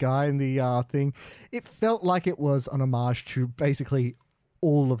rockabilly guy in the thing, it felt like it was an homage to basically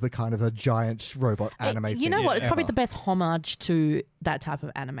all of the kind of the giant robot anime You know things what? It's probably ever. the best homage to that type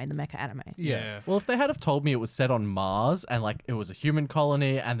of anime, the mecha anime. Yeah. Well, if they had have told me it was set on Mars and like it was a human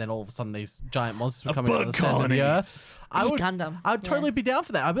colony, and then all of a sudden these giant monsters were coming out of the bug center of colony. the Earth, I would Gundam. totally be down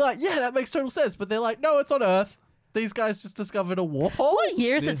for that. I'd be like, yeah, that makes total sense. But they're like, no, it's on Earth. These guys just discovered a warp hole. What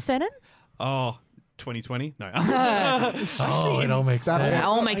year is it set in? Oh, 2020? No. Oh, it all makes that sense. It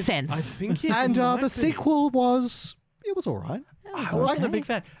all makes sense. I think it And might the be. sequel was It was all right. I wasn't a big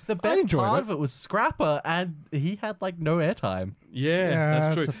fan. The best enjoyed part it. of it was Scrapper, and he had like no airtime. Yeah,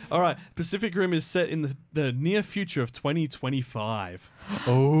 that's that's true. All right, Pacific Rim is set in the near future of 2025.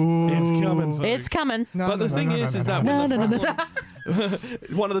 Oh, It's coming, folks. It's coming. But the thing is that No, when no, no,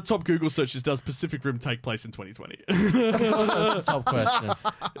 one of the top Google searches does Pacific Rim take place in 2020. that's the top question.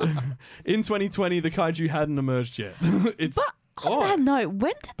 In 2020, the kaiju hadn't emerged yet. It's On that note,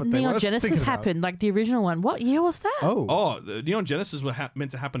 when did they Neon were Genesis thinking about happen? Like the original one? What year was that? the Neon Genesis were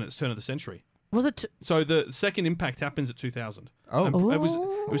meant to happen at the turn of the century. Was it? So the second impact happens at 2000. Oh. It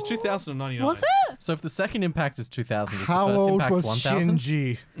was 2099. Was it? So if the second impact is 2000, is How the first old impact was 1000?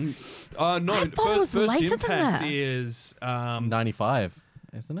 Shinji? No, I thought it was first later than impact that. is 95,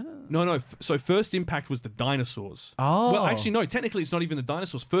 isn't it? No. So first impact was the dinosaurs. Oh. Well, actually, no. Technically, it's not even the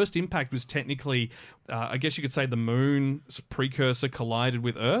dinosaurs. First impact was technically, I guess you could say, the moon's precursor collided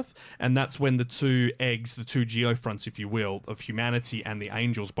with Earth, and that's when the two eggs, the two geofronts, if you will, of humanity and the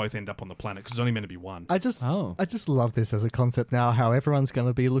angels both end up on the planet because it's only meant to be one. I just love this as a concept now. How everyone's going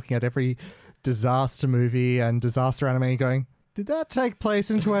to be looking at every disaster movie and disaster anime and going, did that take place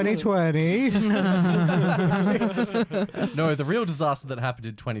in 2020? No, the real disaster that happened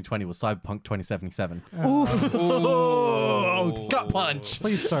in 2020 was Cyberpunk 2077. Oh, gut punch.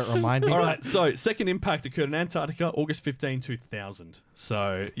 Please don't remind me. All right, so second impact occurred in Antarctica, August 15, 2000.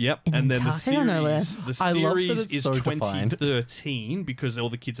 So, yep. And then the Antarctica, no less. series, I love that series it's is so defined. 2013 because all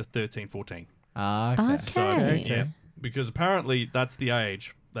the kids are 13, 14. Okay. So, Okay. yeah. Because apparently that's the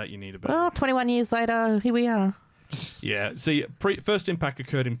age that you need a baby. Well, 21 years later, here we are. Yeah, see, first impact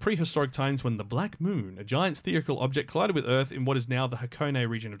occurred in prehistoric times when the Black Moon, a giant spherical object, collided with Earth in what is now the Hakone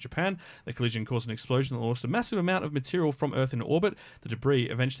region of Japan. The collision caused an explosion that launched a massive amount of material from Earth into orbit. The debris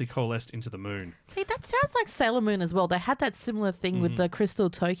eventually coalesced into the moon. See, that sounds like Sailor Moon as well. They had that similar thing with the Crystal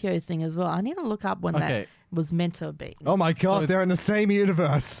Tokyo thing as well. I need to look up when that was meant to be. Oh my god, So- they're in the same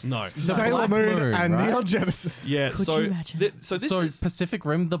universe. No. Sailor Black Moon, Moon, and right? Neon Genesis. Yeah, Could so you imagine? so this So is Pacific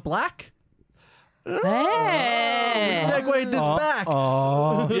Rim the Black? Hey! Segued this back.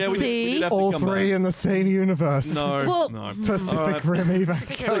 Oh, yeah, we See? did have to all come three back. in the same universe. No, Well- no. Pacific Rim Neon,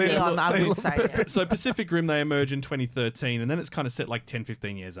 Evangelion. I would say. Yeah. So Pacific Rim, they emerge in 2013, and then it's kind of set like 10,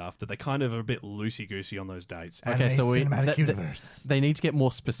 15 years after. They kind of are a bit loosey-goosey on those dates. Okay, so Cinematic Universe. they need to get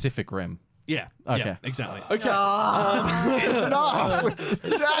more specific Rim. Yeah. Okay. Yeah, exactly. Okay. Enough with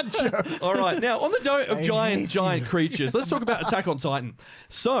dad jokes. All right. Now, on the note of hate giant creatures, let's talk about Attack on Titan.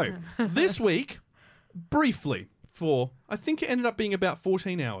 So, this week, briefly, for I think it ended up being about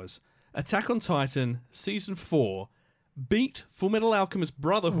 14 hours, Attack on Titan Season 4 beat Fullmetal Alchemist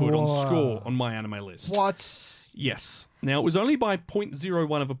Brotherhood on Whoa. score on my anime list. What? Yes. Now, it was only by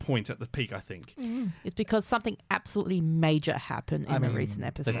 0.01 of a point at the peak, I think. It's because something absolutely major happened in a recent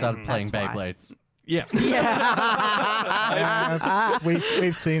episode. They started playing That's why. Beyblades. Yeah.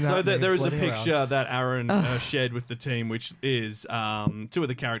 We've seen that. So meme there is a floating around. picture that Aaron shared with the team, which is two of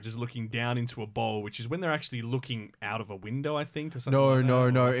the characters looking down into a bowl, which is when they're actually looking out of a window, I think, or something. No.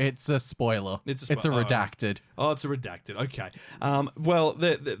 like that. It's a spoiler. It's a It's a spo- oh. redacted. Oh, it's a redacted. Okay. Well,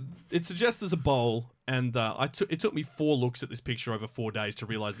 it suggests there's a bowl, and it took me 4 looks at this picture over 4 days to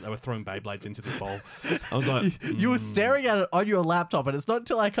realize that they were throwing Beyblades into this bowl. I was like, You were staring at it on your laptop, and it's not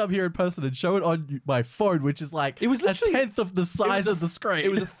until I come here in person and show it on my phone, which is like It was a literally- tenth of the size of the screen.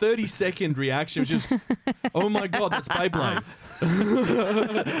 It was a 30-second reaction. It was just, oh my god, that's Beyblade.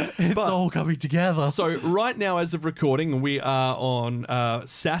 It's all coming together. So right now, as of recording, we are on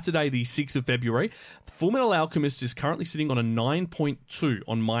Saturday, the 6th of February. Fullmetal Alchemist is currently sitting on a 9.2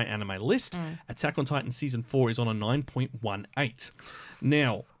 on my anime list. Attack on Titan Season 4 is on a 9.18.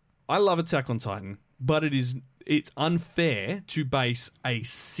 Now, I love Attack on Titan, but it's unfair to base a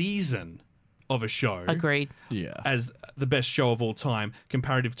season of a show Agreed. yeah. as the best show of all time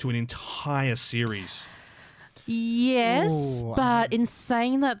comparative to an entire series. Yes, Ooh, but in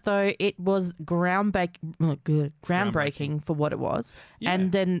saying that though, it was groundbreaking for what it was. Yeah.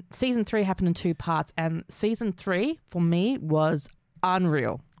 And then season 3 happened in 2 parts, and season 3 for me was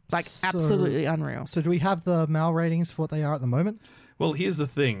unreal, like absolutely unreal. So do we have the Mal ratings for what they are at the moment? Well, here's the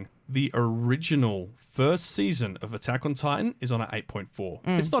thing. The original first season of Attack on Titan is on an 8.4.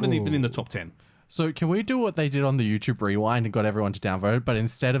 It's not even in the top 10. So can we do what they did on the YouTube Rewind and got everyone to downvote it? But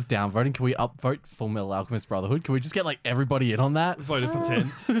instead of downvoting, can we upvote Fullmetal Alchemist Brotherhood? Can we just get like everybody in on that? Voted for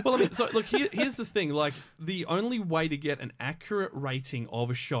 10. Well, I mean, so look, here's the thing. Like, the only way to get an accurate rating of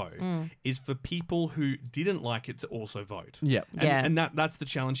a show is for people who didn't like it to also vote. Yeah. And that's the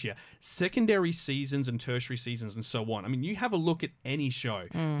challenge here. Secondary seasons and tertiary seasons and so on. I mean, you have a look at any show.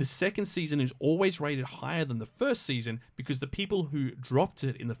 The second season is always rated higher than the first season because the people who dropped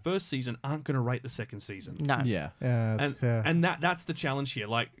it in the first season aren't going to rate rate the second season. No. Yeah. Yeah, that's fair. And that's the challenge here.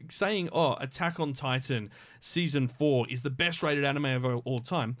 Like saying, "Oh, Attack on Titan season 4 is the best rated anime of all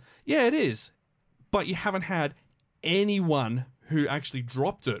time." Yeah, it is, but you haven't had anyone who actually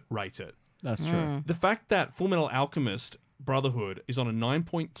dropped it rate it. That's true. The fact that Fullmetal Alchemist Brotherhood is on a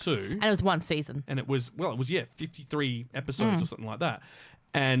 9.2, And it was one season. and it was 53 episodes or something like that,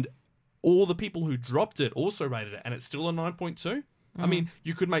 and all the people who dropped it also rated it, and it's still a 9.2. I mean,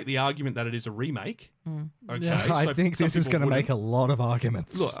 you could make the argument that it is a remake. Okay, I so think some this is people going to wouldn't. make a lot of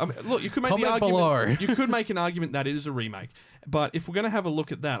arguments. Look, you could make the Comment argument. below. You could make an argument that it is a remake, but if we're going to have a look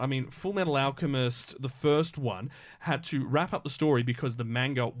at that, I mean, Full Metal Alchemist, the first one, had to wrap up the story because the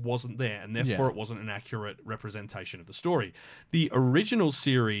manga wasn't there, and therefore it wasn't an accurate representation of the story. The original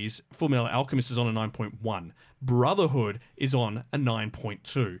series, Full Metal Alchemist, is on a 9.1. Brotherhood is on a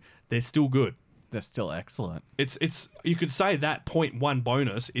 9.2. They're still good. They're still excellent. It's you could say that 0.1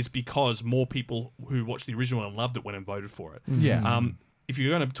 bonus is because more people who watched the original and loved it went and voted for it. Yeah. If you're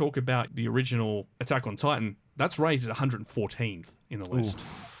going to talk about the original Attack on Titan, that's rated 114th in the list.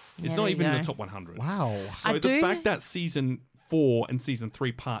 It's Yeah, not there even you in go. the top 100. Wow. So the fact that season 4 and season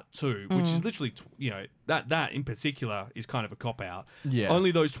 3 part 2, which is literally, that in particular is kind of a cop out. Yeah.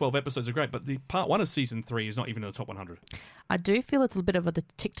 Only those 12 episodes are great, but the part 1 of season 3 is not even in the top 100. I do feel it's a bit of the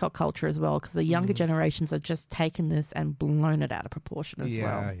TikTok culture as well, because the younger generations have just taken this and blown it out of proportion as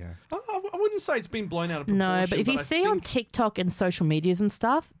well. Yeah. I wouldn't say it's been blown out of proportion. No, but if you see on TikTok and social medias and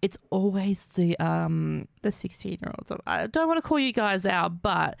stuff, it's always the 16-year-olds. I don't want to call you guys out,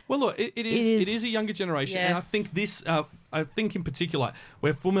 but Well, look, it is a younger generation, Yeah. and I think this. I think in particular,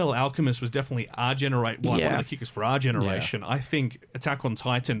 where Fullmetal Alchemist was definitely our generation, one of the kickers for our generation. I think Attack on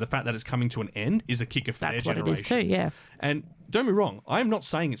Titan, the fact that it's coming to an end, is a kicker for that's their what generation. it is too. Yeah. And don't be wrong, I am not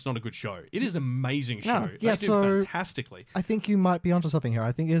saying it's not a good show. It is an amazing show. Yeah, They so- do fantastically. I think you might be onto something here.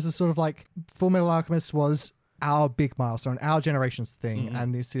 I think this is sort of like Fullmetal Alchemist was our big milestone, our generation's thing,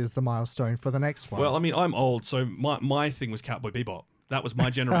 and this is the milestone for the next one. Well, I mean, I'm old, so my thing was Cowboy Bebop. That was my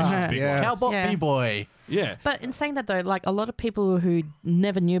generation's big Yeah. one. Cowboy Yeah. B-Boy. Yeah. But in saying that though, like a lot of people who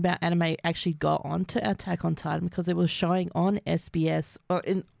never knew about anime actually got onto Attack on Titan because it was showing on SBS, or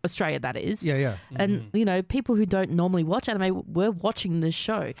in Australia that is. yeah. And people who don't normally watch anime were watching this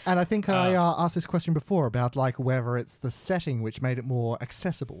show. And I think I asked this question before about like whether it's the setting which made it more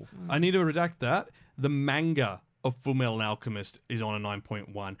accessible. I need to redact that. The manga of Fullmetal Alchemist is on a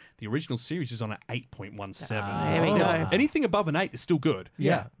 9.1. The original series is on an 8.17. There we go. Anything above an 8 is still good.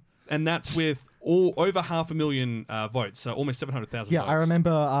 Yeah. And that's with over 500,000 votes, so almost 700,000 Yeah, votes. I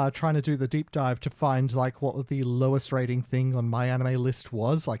remember trying to do the deep dive to find like what the lowest rating thing on my anime list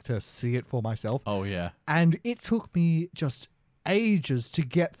was, like to see it for myself. Oh, yeah. And it took me just ages to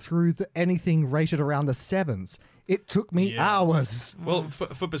get through anything rated around the 7s. It took me hours. Well,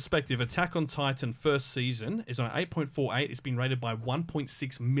 for perspective, Attack on Titan first season is on 8.48. It's been rated by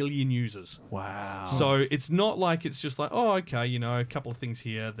 1.6 million users. Wow. So it's not like it's just like, oh, okay, a couple of things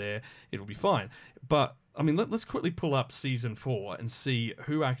here, there, it'll be fine. But I mean, let's quickly pull up season 4 and see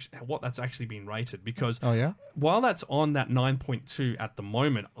what that's actually been rated. Because while that's on that 9.2 at the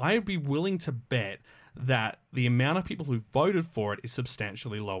moment, I'd be willing to bet that the amount of people who voted for it is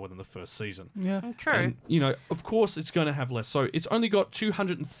substantially lower than the first season. Yeah. True. And, of course it's going to have less. So it's only got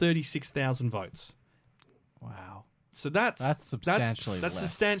 236,000 votes. Wow. So that's substantially that's less.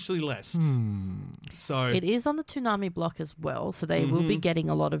 substantially less. So It is on the Toonami block as well, so they will be getting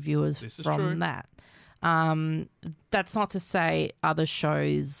a lot of viewers This is from true. that. That's not to say other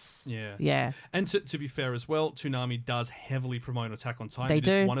shows. Yeah. And to be fair as well, Toonami does heavily promote Attack on Titan. They It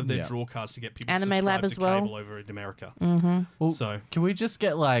is do. one of their Yeah. draw cards to get people Anime to subscribe Lab to as well. cable over in America. Well, So can we just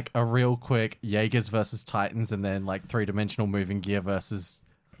get like a real quick Jaegers versus Titans and then like three-dimensional moving gear versus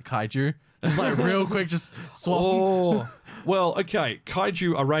Kaiju? Just like real quick, just swap. Oh, well, okay.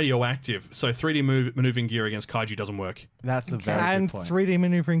 Kaiju are radioactive, so 3D maneuvering gear against Kaiju doesn't work. That's a very And good point. 3D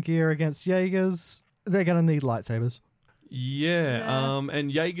maneuvering gear against Jaegers, they're going to need lightsabers. Yeah.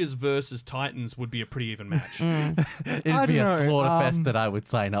 And Jaegers versus Titans would be a pretty even match. It'd I be a don't know, slaughterfest that I would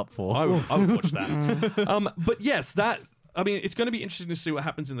sign up for. I would watch that. But yes, it's going to be interesting to see what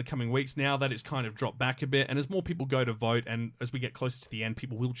happens in the coming weeks now that it's kind of dropped back a bit. And as more people go to vote and as we get closer to the end,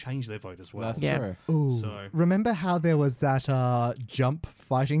 people will change their vote as well. That's Yeah. true. Ooh. So- Remember how there was that jump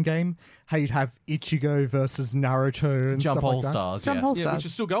fighting game? How you'd have Ichigo versus Naruto and Jump stuff like All that? Stars. Jump yeah. All Yeah, Stars. which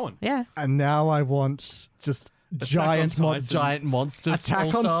is still going. Yeah. And now I want just on giant Titan. monsters. Giant monster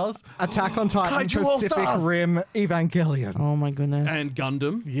Attack on All-Stars. Attack on Titan, Kaiju Pacific All-Stars. Rim, Evangelion. Oh my goodness. And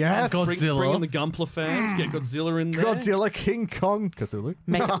Gundam. Yes. And Bring Godzilla. in the Gunpla fans. Get Godzilla in there. Godzilla, King Kong, Cthulhu.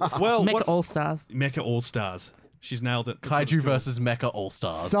 Mecha, Well, Mecha what- All Stars. Mecha All Stars. She's nailed it. That's what it's Kaiju called. versus Mecha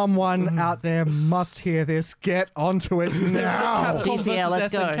All-Stars. Someone out there must hear this. Get onto it now. Capcom DCL,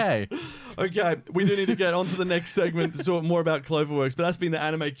 let's versus go. SNK. Okay, we do need to get on to the next segment to talk more about Cloverworks, but that's been the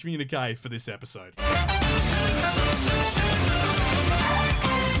anime communique for this episode.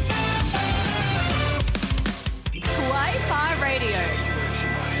 Wi-Fi Radio.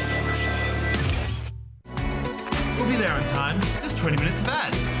 We'll be there on time. There's 20 minutes of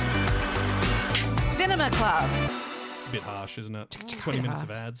ads. Cinema Club. It's a bit harsh, isn't it? 20 minutes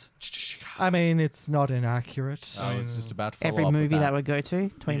of ads. I mean, it's not inaccurate. I was just about to follow Every up with movie that that. would go to,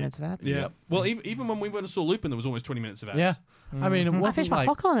 20 minutes of ads. Yeah. Yep. Well, even when we went and saw Lupin, there was almost 20 minutes of ads. Yeah. I mean, it I wasn't finished my like...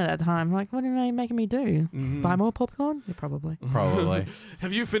 popcorn at that time. Like, what are they making me do? Buy more popcorn? Yeah, probably. Probably.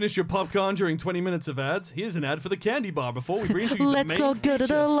 Have you finished your popcorn during 20 minutes of ads? Here's an ad for the candy bar before we bring to you the Let's main all go to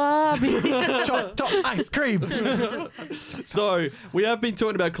feature. the lobby. Chop ice cream. So, we have been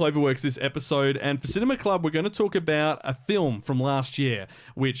talking about Cloverworks this episode, and for Cinema Club, we're going to talk about a film from last year,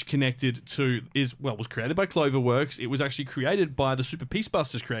 which was created by Cloverworks. It was actually created by the Super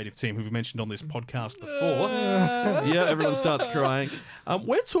Peacebusters creative team, who we've mentioned on this podcast before. Yeah, everyone starts crying.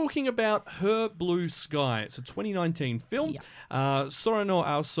 We're talking about Her Blue Sky. It's a 2019 film. Sora no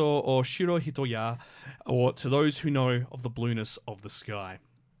Aoso or Shiro Hitoya, or To Those Who Know of the Blueness of the Sky.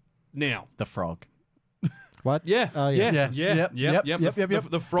 Now, The frog. What? yeah. Yep.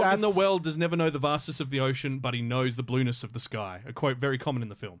 The frog in the That's- well does never know the vastness of the ocean, but he knows the blueness of the sky. A quote very common in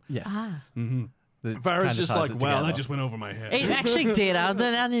the film. Yes. Mm-hmm. That Vara's kinda just ties like, it wow, that together. just went over my head. It actually did.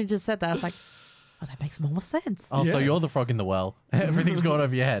 Then you just said that. I was like, oh, that makes more sense. Oh, so Yeah. you're the frog in the well. Everything's going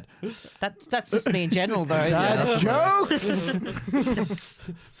over your head. That's just me in general, though. That's jokes.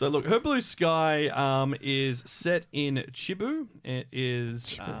 So look, Her Blue Sky is set in Chibu. It is,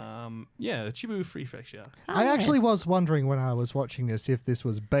 Chibu Prefecture. I actually was wondering when I was watching this if this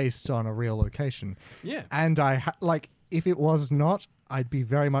was based on a real location. Yeah. And if it was not, I'd be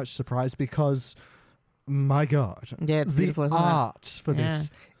very much surprised because, my God, Yeah, it's the beautiful, isn't it? art for this,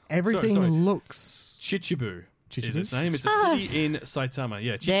 everything Sorry. looks. Chichibu is Chichibu? its name. It's a city in Saitama.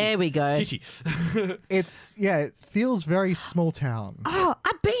 Yeah, Chichi. There we go. Chichi. It feels very small town. Oh,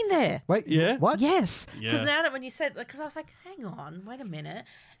 I've been there. Wait, Yeah? what? Yes. Yeah. Because now that when you said, because I was like, hang on, wait a minute.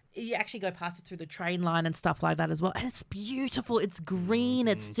 You actually go past it through the train line and stuff like that as well. And it's beautiful. It's green.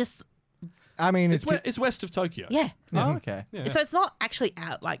 It's just, I mean, It's west of Tokyo. yeah. Oh, okay. Yeah. So it's not actually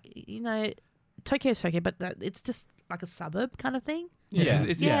out, like, Tokyo's Tokyo, but it's just like a suburb kind of thing. Yeah,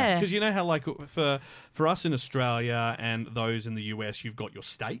 Yeah. because you know how like for us in Australia and those in the US, you've got your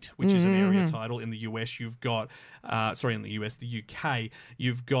state, which is an area title. In the US, you've got the UK,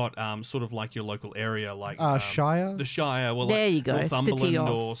 you've got sort of like your local area, like Shire? the Shire. Well, There like you go, Northumberland city of.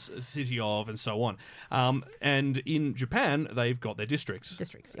 or city of, and so on. And in Japan, they've got their districts.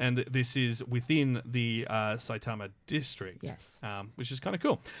 Districts, yeah. and this is within the Saitama district. Yes. Which is kind of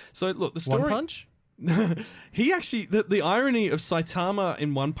cool. So look, the story. One Punch? He actually, the irony of Saitama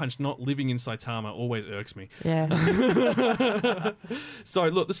in One Punch not living in Saitama always irks me. Yeah. So,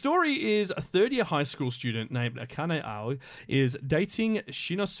 look, the story is a third-year high school student named Akane Aoi is dating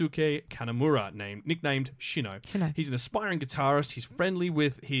Shinosuke Kanamura, nicknamed Shino. Shino. He's an aspiring guitarist. He's friendly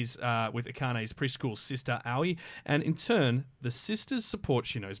with with Akane's preschool sister Aoi, and in turn, the sisters support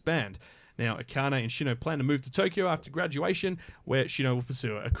Shino's band. Now, Akane and Shino plan to move to Tokyo after graduation, where Shino will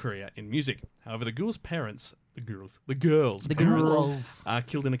pursue a career in music. However, the girls' parents are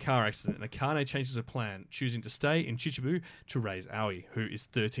killed in a car accident, and Akane changes her plan, choosing to stay in Chichibu to raise Aoi, who is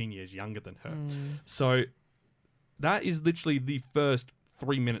 13 years younger than her. So that is literally the first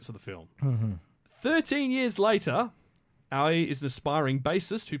 3 minutes of the film. 13 years later, Aoi is an aspiring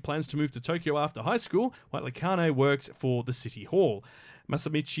bassist who plans to move to Tokyo after high school, while Akane works for the City Hall.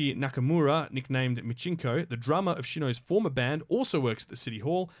 Masamichi Nakamura, nicknamed Michinko, the drummer of Shino's former band, also works at the City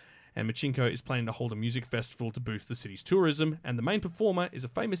Hall, and Michinko is planning to hold a music festival to boost the city's tourism, and the main performer is a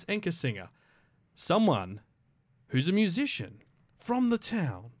famous enka singer. Someone who's a musician from the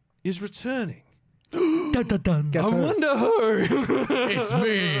town is returning. Dun, dun, dun. Guess I who? wonder who. It's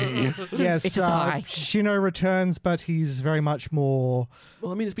me. Yes, It's a tie. Shino returns, but he's very much more.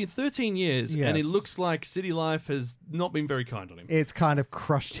 Well, I mean, it's been 13 years, and it Yes. looks like city life has not been very kind on him. It's kind of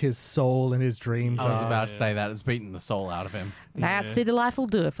crushed his soul and his dreams. I was about to say that. It's beaten the soul out of him. That city life will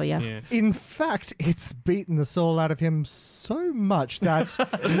do it for you. Yeah. In fact, it's beaten the soul out of him so much that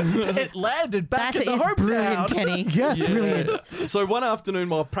It landed back That in the is brilliant, hometown. Kenny. yes, brilliant. So one afternoon,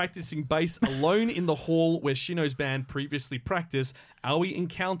 while practicing bass alone in the hall where Shino's band previously practiced, Aoi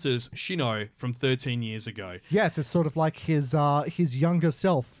encounters Shino from 13 years ago. Yes, it's sort of like his younger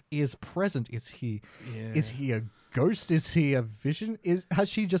self is present. Is he a ghost? Is he a vision? Has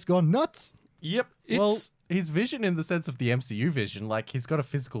she just gone nuts? Yep. It's, Well, his vision in the sense of the MCU vision. Like, he's got a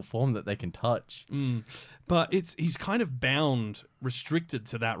physical form that they can touch. But he's kind of bound, restricted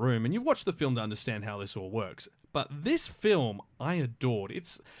to that room. And you watch the film to understand how this all works. But this film, I adored.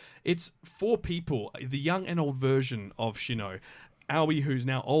 It's four people, the young and old version of Shino. Aoi, who's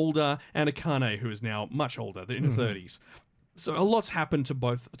now older, and Akane, who is now much older. They're in her 30s. So a lot's happened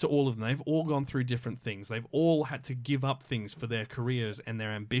to all of them. They've all gone through different things. They've all had to give up things for their careers and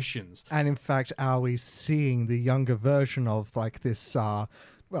their ambitions. And in fact, Aoi's seeing the younger version of like this,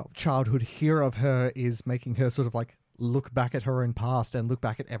 childhood hero of her is making her sort of like look back at her own past and look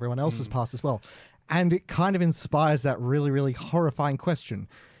back at everyone else's past as well. And it kind of inspires that really, really horrifying question.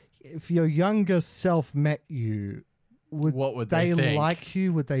 If your younger self met you, what would they think? like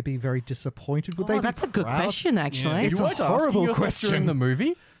you? Would they be very disappointed? Would they be that's a good proud? question, actually. Yeah. It's a horrible question. During the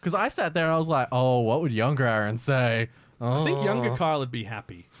movie, because I sat there and I was like, "Oh, what would younger Aaron say?" I think younger Kyle would be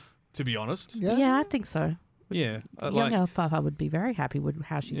happy, to be honest. Yeah, I think so. Yeah, Younger Fafa would be very happy with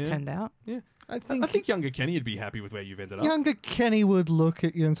how she's turned out. Yeah, I think younger Kenny would be happy with where you've ended up. Younger Kenny would look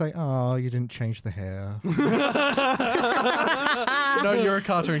at you and say, "Oh, you didn't change the hair." No, you're a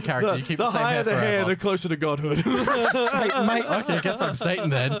cartoon character. You keep the same higher hair the forever. hair, the closer to godhood. Mate, Okay, I guess I'm Satan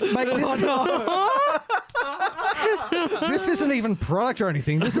then. Mate, this isn't even product or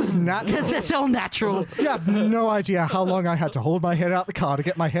anything. This is natural. This is all natural. You have no idea how long I had to hold my head out the car to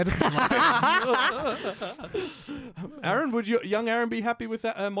get my hair to stand like this. Aaron, would young Aaron be happy with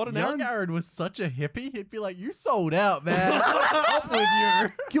that modern Aaron? Young Aaron was such a hippie. He'd be like, "You sold out, man. What's up with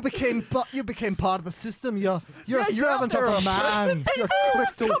you?" You became part of the system. You're a you're servant out of there the man. You're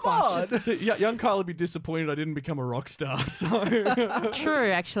crystal fascist. So, young Kyle would be disappointed I didn't become a rock star. So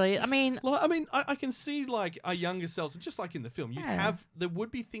True, actually. I mean, I can see like our younger selves, just like in the film, there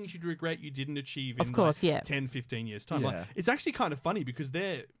would be things you'd regret you didn't achieve in 10, 15 years time. Yeah. Like, it's actually kind of funny because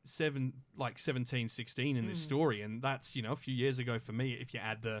they're 17, 16 in this story, and that's a few years ago for me. If you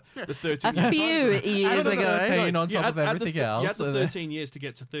add the 13 a years few years ago. 13 on top of everything else. You had the 13 years to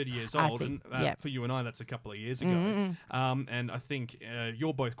get to 30 years old, see. and for you and I, that's a couple of years ago. And I think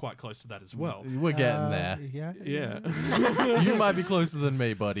you're both quite close to that as well. We're getting there. Yeah. You might be closer than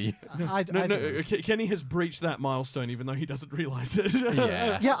me, buddy. Kenny has breached that milestone, even though he doesn't realize it.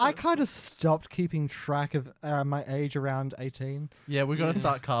 Yeah. I kind of stopped keeping track of my age around 18. Yeah, we're going to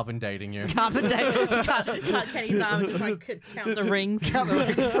start carbon dating you. Carbon dating. Cut Kenny's arm and just like count the rings.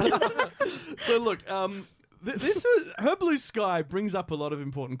 So look, Her Blue Sky brings up a lot of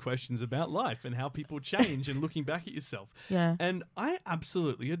important questions about life and how people change and looking back at yourself. Yeah. And I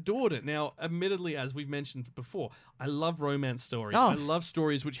absolutely adored it. Now, admittedly, as we've mentioned before, I love romance stories. I love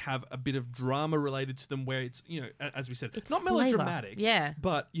stories which have a bit of drama related to them where it's, as we said, it's not flavor. melodramatic. Yeah.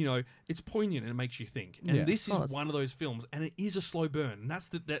 But, it's poignant and it makes you think. And this is one of those films, and it is a slow burn. And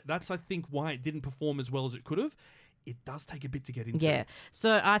that's I think, why it didn't perform as well as it could have. It does take a bit to get into. Yeah.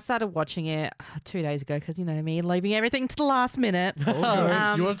 So I started watching it 2 days ago because, me, leaving everything to the last minute. You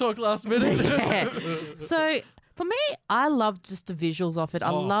want to talk last minute? Yeah. So for me, I loved just the visuals of it.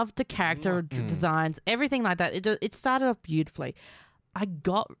 I loved the character designs, everything like that. It started off beautifully. I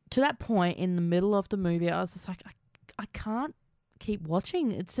got to that point in the middle of the movie. I was just like, I can't keep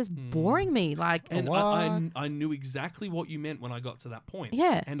watching. It's just boring me. And I knew exactly what you meant when I got to that point.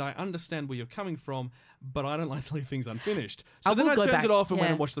 Yeah. And I understand where you're coming from, but I don't like to leave things unfinished. So I then I will go turned back. it off and went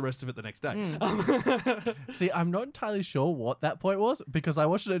Yeah. and watched the rest of it the next day. See, I'm not entirely sure what that point was because I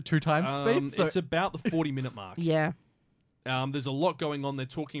watched it at 2 times speed. So It's about the 40-minute mark. Yeah. There's a lot going on. They're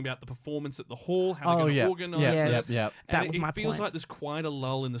talking about the performance at the hall, how they're going to organise Yes. it. Yep. That And was it my feels point. like there's quite a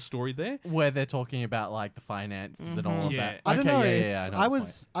lull in the story there. where they're talking about like the finances and all of Yeah. that. I don't Okay, know. yeah, It's, know I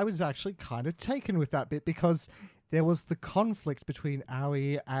the was actually kind of taken with that bit because there was the conflict between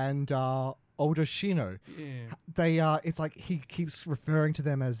Aoi and older Shino. Yeah. They it's like he keeps referring to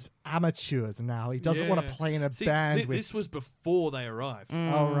them as amateurs now. He doesn't want to play in a See, band with. This was before they arrived.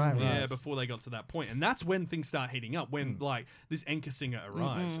 Oh right. Yeah, before they got to that point. And that's when things start heating up, when like this Enka singer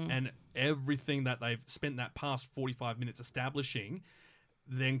arrives and everything that they've spent that past 45 minutes establishing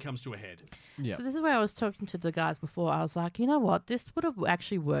then comes to a head. Yeah. So this is where I was talking to the guys before. I was like, you know what? This would have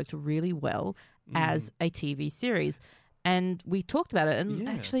actually worked really well as a TV series. And we talked about it. And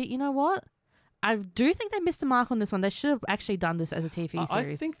actually, you know what? I do think they missed the mark on this one. They should have actually done this as a TV series.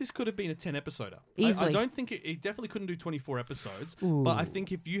 I think this could have been a 10-episoder. Easily. I don't think it definitely couldn't do 24 episodes. But I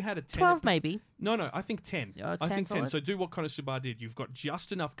think if you had a 10... 12 maybe. No, I think 10. Oh, I 10 think 10. solid? So do what Konosuba did. You've got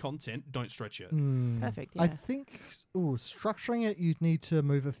just enough content. Don't stretch it. Perfect, yeah. I think structuring it, you'd need to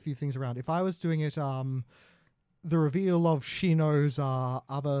move a few things around. If I was doing it the reveal of Shino's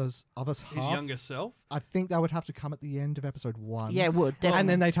other's His half. younger self. I think that would have to come at the end of episode 1. Yeah, it would. Definitely. And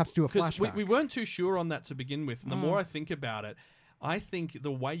then they'd have to do a Because flashback. we weren't too sure on that to begin with. And the more I think about it, I think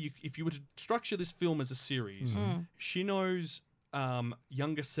the way if you were to structure this film as a series, Shino's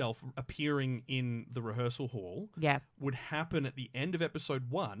younger self appearing in the rehearsal hall would happen at the end of episode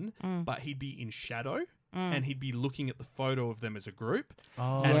 1, but he'd be in shadow. And he'd be looking at the photo of them as a group.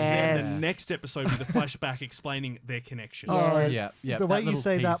 Oh, and then the next episode would be the flashback explaining their connection. Oh, yeah. The way you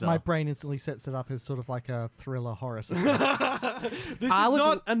say that, teaser. my brain instantly sets it up as sort of like a thriller horror suspense. This is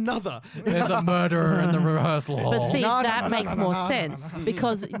not another. There's a murderer in the rehearsal hall. But see, that makes more sense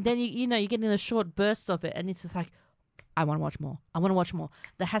because then you get in a short burst of it, and it's just like, I want to watch more. I want to watch more.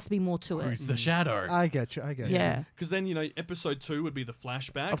 There has to be more to it. Who's the shadow? I get you. Yeah. Because then, episode 2 would be the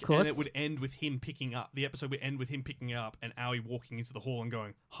flashback. Of course. And it would end with him picking up. The episode would end with him picking up and Aoi walking into the hall and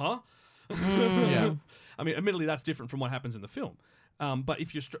going, huh? Yeah. I mean, admittedly, that's different from what happens in the film. But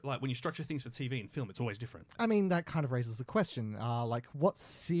if you're when you structure things for TV and film, it's always different. I mean, that kind of raises the question, what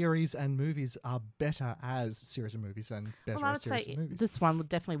series and movies are better as series and movies and better Well, I as would series say and movies? this one would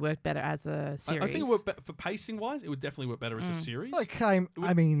definitely work better as a series. I think it would work for pacing-wise. It would definitely work better as a series. Okay,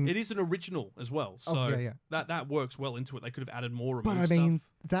 I mean... It is an original as well, so that works well into it. They could have added more removed But I mean, stuff.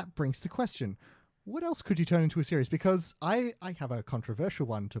 that brings the question. What else could you turn into a series? Because I have a controversial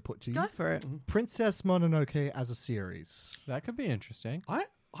one to put to you. Go for it. Princess Mononoke as a series. That could be interesting. I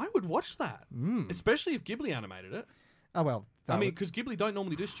would watch that, especially if Ghibli animated it. Oh, well. I mean, because Ghibli don't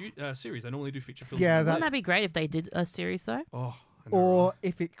normally do series; they normally do feature films. Yeah, Wouldn't that be great if they did a series though? Oh, I know, Or right?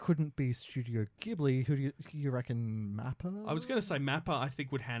 if it couldn't be Studio Ghibli, who do you reckon, Mappa? I was going to say Mappa. I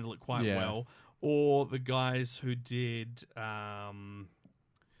think would handle it quite Yeah. well, or the guys who did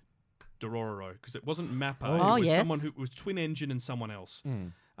Dororo, because it wasn't Mappa. Oh, it was yes. someone who was Twin Engine and someone else.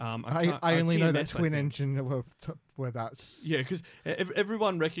 I only know that TMS, I Twin think. Engine were that's... Yeah, because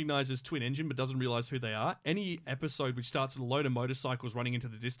everyone recognizes Twin Engine but doesn't realize who they are. Any episode which starts with a load of motorcycles running into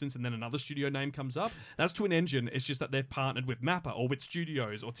the distance and then another studio name comes up, that's Twin Engine. It's just that they've partnered with Mappa or with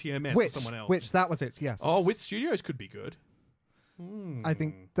Studios or TMS or someone else. Which, that was it, yes. Oh, with Studios could be good. I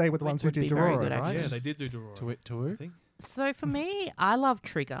think they were the ones who would did be very Dororo, good, right? Yeah, they did do Dororo. To I think. So for me, I love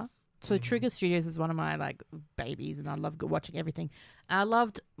Trigger. So Trigger Studios is one of my babies, and I love watching everything. I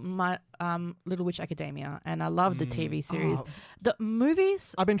loved my Little Witch Academia, and I loved the TV series. Oh. The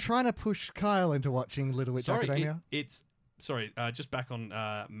movies. I've been trying to push Kyle into watching Little Witch Academia. It's just back on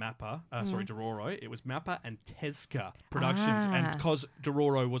Mappa. Sorry, Dororo. It was Mappa and Tezuka Productions, and because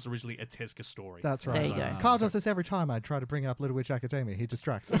Dororo was originally a Tezuka story. That's right. There you go. Kyle does this every time I try to bring up Little Witch Academia. He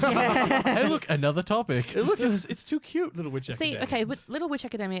distracts. Hey, look, another topic. Look, it's too cute, Little Witch See, Academia. okay, with Little Witch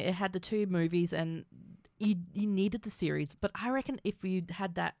Academia, it had the 2 movies, and you needed the series. But I reckon if you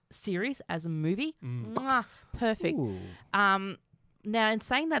had that series as a movie, perfect. Ooh. Now, in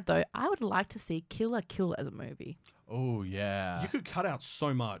saying that though, I would like to see Killer Kill as a movie. Oh, yeah. You could cut out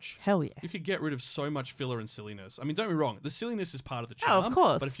so much. Hell yeah. You could get rid of so much filler and silliness. I mean, don't be wrong. The silliness is part of the Oh, charm. of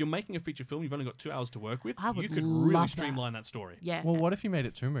course. But if you're making a feature film, you've only got 2 hours to work with. I would You could love really that. streamline that story. Yeah. Well, what if you made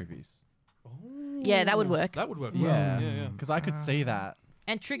it 2 movies? Yeah, that would work. That would work. well. Yeah. Yeah. Because I could see that.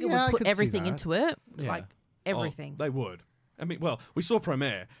 And Trigger Yeah, I would could put see everything that. into it. Yeah. Like everything. Oh, they would. I mean, well, we saw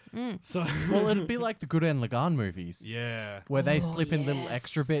Premiere. So Well, it'd be like the Gurren Lagann movies. yeah. Where they slip in little yes.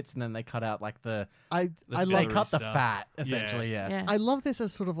 extra bits and then they cut out the I The they buttery cut the stuff. fat, essentially, yeah. Yeah. I love this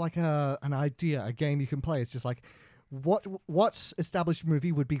as sort of like an idea, a game you can play. It's just like, what established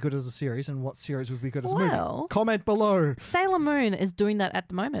movie would be good as a series and what series would be good as a Well- movie? Comment below. Sailor Moon is doing that at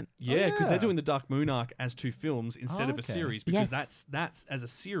the moment. Yeah, because yeah. they're doing the Dark Moon arc as 2 films instead of a okay. series. Because Yes. that's as a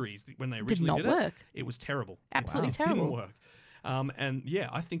series when they Did originally not did work. it was terrible. Absolutely It terrible. didn't work. And yeah,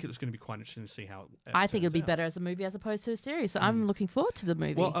 I think it's going to be quite interesting to see how it I think turns it'd be out. better as a movie as opposed to a series. So I'm looking forward to the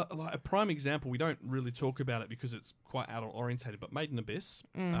movie. Well, like a prime example, we don't really talk about it because it's quite adult orientated, but Made in Abyss,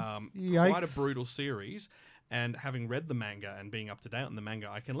 quite a Yikes. brutal series. And having read the manga and being up to date on the manga,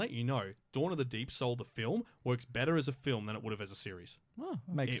 I can let you know Dawn of the Deep Soul, the film, works better as a film than it would have as a series.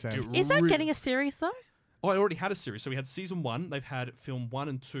 Makes It- sense. it is that really- getting a series though? Oh, I already had a series. So we had season 1. They've had film 1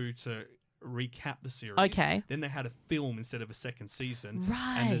 and 2 to recap the series. Okay. Then they had a film instead of a second season.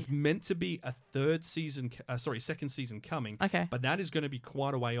 Right. And there's meant to be a second season coming. Okay. But that is going to be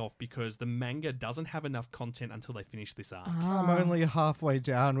quite a way off because the manga doesn't have enough content until they finish this arc. I'm only halfway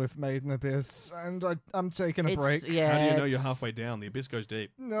down with Made in Abyss, and I'm taking a It's- break. Yeah. How do you know it's- you're halfway down? The abyss goes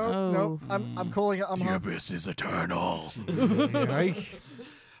deep. No, Oh. I'm calling it. I'm half. Abyss is eternal. Yike.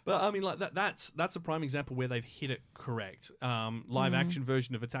 But I mean, like that's a prime example where they've hit it correct. Live action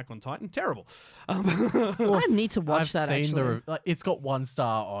version of Attack on Titan, terrible. I need to watch that. Seen actually, it's got 1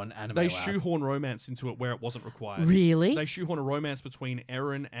 star on Anime They Lab. shoehorn romance into it where it wasn't required. Really? They shoehorn a romance between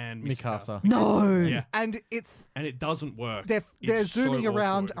Eren and Mikasa. No. Yeah, And and it doesn't work. they're It's so zooming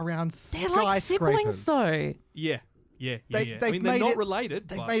around awkward. They're like siblings, skyscrapers. though. Yeah. They've I mean, they're made not it- related.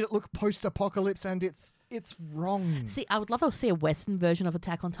 They've but made it look post-apocalypse, and it's wrong. See, I would love to see a Western version of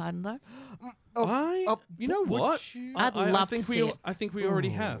Attack on Titan, though. you know would what? you? I'd love think to see it. I think we already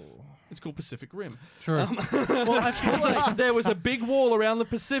have. It's called Pacific Rim. True. Well, I feel like There was a big wall around the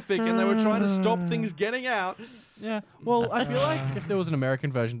Pacific, and they were trying to stop things getting out. yeah. Well, I feel like if there was an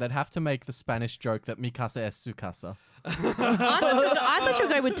American version, they'd have to make the Spanish joke that Mikasa es su casa. I thought you were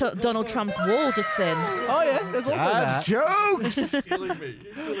going with Donald Trump's wall just then. Oh yeah, there's also that. Jokes. Killing me.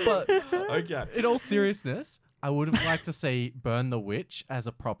 But Okay. in all seriousness, I would have liked to see Burn the Witch as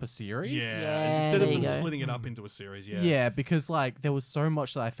a proper series. Yeah. Instead there of you them go. splitting it up into a series. Yeah. Yeah, because like there was so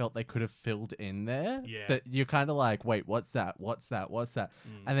much that I felt they could have filled in there Yeah. that you're kind of like, wait, what's that? What's that? What's that?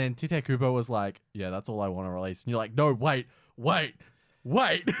 And then Tite Kubo was like, yeah, that's all I want to release. And you're like, no, wait.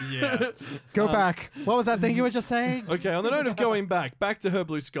 Yeah. Go back. What was that thing you were just saying? Okay, on the note of going back to Her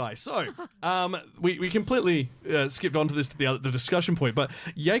Blue Sky. So, we completely skipped on to this to the discussion point, but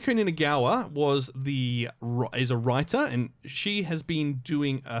Yako Ninagawa is a writer, and she has been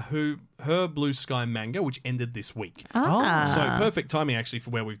doing a Her Blue Sky manga, which ended this week. So perfect timing actually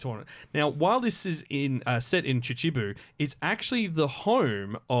for where we've torn it. Now, while this is set in Chichibu, it's actually the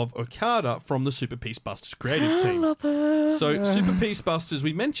home of Okada from the Super Peace Busters creative team. So Super Peace Busters,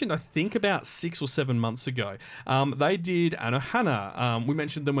 we mentioned I think about 6 or 7 months ago. They did Anohana. We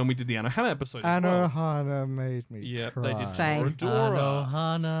mentioned them when we did the Anohana episode as well. Anohana made me Yeah, cry. they did Same.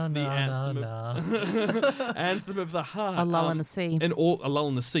 Toradora, the anthem of the heart, A Lull in the Sea. and A Lull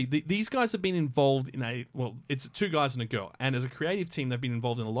in the Sea. These guys have been involved in it's 2 guys and a girl, and as a creative team, they've been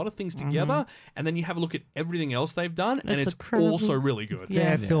involved in a lot of things together. And then you have a look at everything else they've done, and it's incredible. also really good.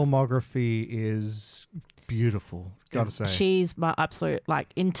 Their filmography is beautiful. Gotta say. She's my absolute, like,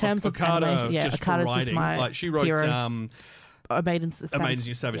 in terms of Okada, animation, yeah, just for Okada's writing, just my like she wrote hero. A Maiden's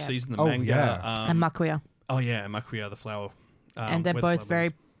Maiden's Savage Season, the Oh, manga, yeah. and Makuya. oh yeah, Makuya the flower, And they're Where the both Flower very,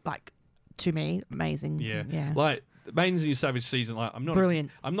 Blooms. like, to me, amazing. Yeah. Like Maiden's New Savage Season. Like I'm not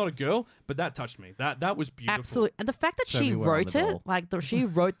Brilliant. I'm not a girl, but that touched me. That was beautiful. Absolutely. And the fact that Show she me where I'm wrote the it, doll. like she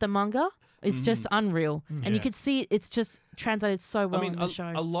wrote the manga, it's just unreal. And you could see it's just translated so well I mean, in the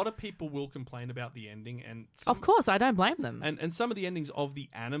show. a lot of people will complain about the ending, and some, Of course, I don't blame them. and some of the endings of the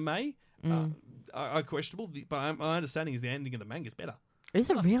anime are questionable. But my understanding is the ending of the manga is better. Is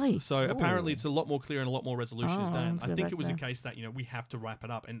it really? So apparently it's a lot more clear and a lot more resolution is Oh, done. I'll I go think back it was a there. case that we have to wrap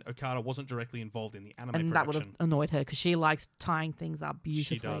it up, and Okada wasn't directly involved in the anime And that would production. have annoyed her because she likes tying things up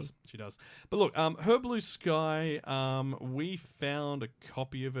beautifully. She does. But look, Her Blue Sky, we found a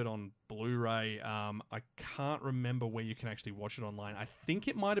copy of it on Blu-ray. I can't remember where you can actually watch it online. I think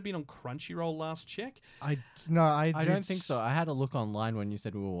it might have been on Crunchyroll last check. I I don't think so. I had a look online when you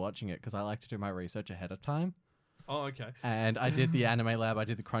said we were watching it because I like to do my research ahead of time. Oh, okay. And I did the Anime Lab, I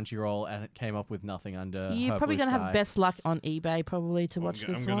did the Crunchyroll, and it came up with nothing under You're Her probably Blue going to Sky. have best luck on eBay probably to watch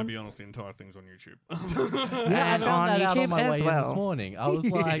I'm this going to one. be honest, the entire thing's on YouTube. Yeah, I And found on that out on YouTube my as way in well. this morning. I was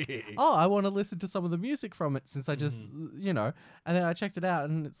like, oh, I want to listen to some of the music from it since I just, and then I checked it out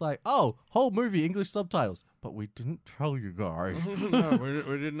and it's like, oh, whole movie, English subtitles. But we didn't tell you guys. No,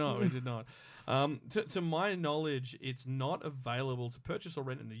 we did not. We did not. To my knowledge, it's not available to purchase or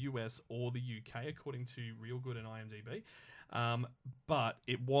rent in the US or the UK, according to Real Good and IMDb. But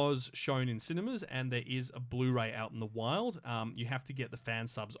it was shown in cinemas, and there is a Blu-ray out in the wild. You have to get the fan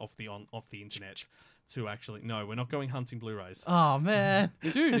subs off the internet to actually. No, we're not going hunting Blu-rays, Oh, man.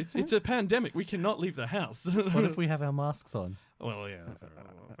 dude. It's a pandemic. We cannot leave the house. What if we have our masks on? Well, yeah,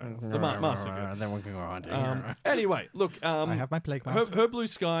 fair enough. The masks are good. Then we can go hunting. Anyway, look. I have my plague mask. Her Blue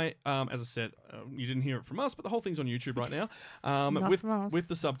Sky, as I said, you didn't hear it from us, but the whole thing's on YouTube right now, Not from us. with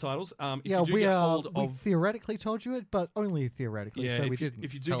the subtitles. If Yeah, you do we get hold we of, theoretically told you it, but only theoretically. yeah, so we if you, didn't.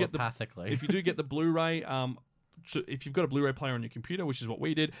 if you do get the Telepathically. if you do get the Blu-ray, if you've got a Blu-ray player on your computer, which is what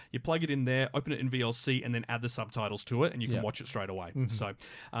we did, you plug it in there, open it in VLC, and then add the subtitles to it, and you can Yeah. watch it straight away. So,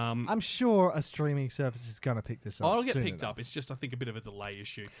 I'm sure a streaming service is going to pick this up. I'll get soon picked enough. up. It's just I think a bit of a delay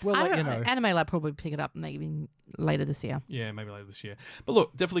issue. We'll let you know. Anime Lab probably pick it up maybe later this year. Yeah, maybe later this year. But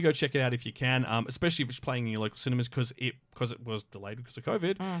look, definitely go check it out if you can, especially if it's playing in your local cinemas because it was delayed because of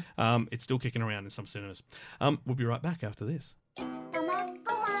COVID. It's still kicking around in some cinemas. We'll be right back after this.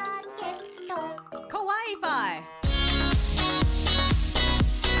 Kawaii Fi.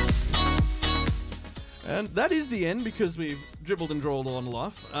 And that is the end because we've dribbled and drawled on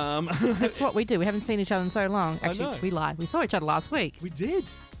life. That's what we do. We haven't seen each other in so long. I Actually, know. we lied. We saw each other last week. We did.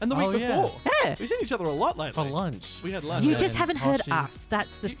 And the week before. Yeah. We've seen each other a lot lately. For lunch. We had lunch. You Yeah. just haven't heard Hoshi. us.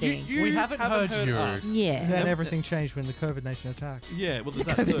 That's the thing. We haven't heard you. us. Yeah. Then everything changed when the COVID nation attacked. Yeah, well, there's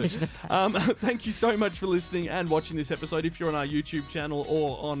that COVID too. nation attack. Thank you so much for listening and watching this episode. If you're on our YouTube channel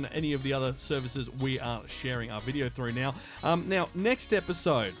or on any of the other services we are sharing our video through now. Now, next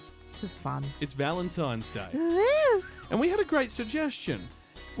episode, This is fun. it's Valentine's Day. Woo! And we had a great suggestion.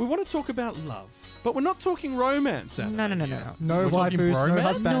 We want to talk about love, but we're not talking romance, Aaron. No. No We're talking waifus, no bromance?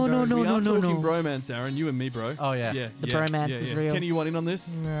 husband. No. We are talking no. bromance, Aaron. You and me, bro. Oh, yeah. The bromance is real. Kenny, you want in on this?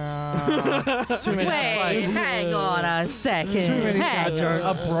 Nah. Too many. Wait, hang on a second. Too many dad Hang on.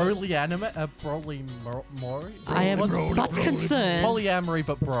 jokes. A Broly anime, a Broly Mori. I am but concerned. Polyamory,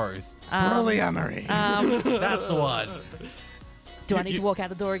 but bros. Polyamory. That's the one. Do I need to walk out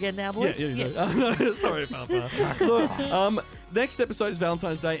the door again now, boys? Yeah, you do. Sorry about that. Look, next episode is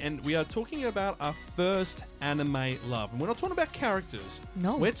Valentine's Day, and we are talking about our first anime love. And we're not talking about characters.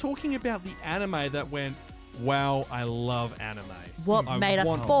 No. We're talking about the anime that went, wow, I love anime. What I made us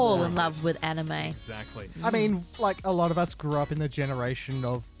want fall more in of love this. with anime? Exactly. I mean, like a lot of us grew up in the generation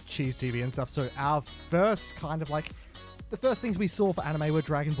of Cheese TV and stuff, so our first kind of like the first things we saw for anime were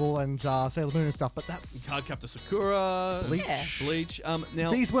Dragon Ball and Sailor Moon and stuff, but that's Cardcaptor Sakura, Bleach. Yeah. Bleach.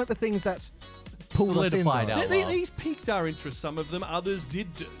 Now, these weren't the things that pulled us in. Solidified though. our Th- love. These piqued our interest. Some of them, others did,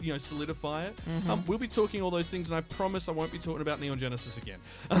 solidify it. We'll be talking all those things, and I promise I won't be talking about Neon Genesis again.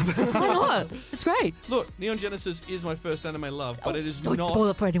 Why not? It's great. Look, Neon Genesis is my first anime love, but it is don't not. spoil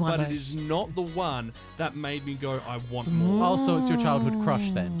it for anyone, but it though. is not the one that made me go, I want more. Oh, so it's your childhood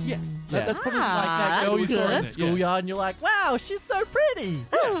crush then? Yeah, Yeah. that's probably Ah, Like that that's girl you saw in good. the schoolyard and you're like, wow, she's so pretty.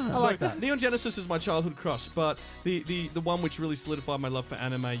 I like that. Neon Genesis is my childhood crush, but the one which really solidified my love for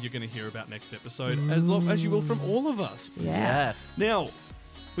anime, you're going to hear about next episode, as you will from all of us. Yeah. Yes. Now,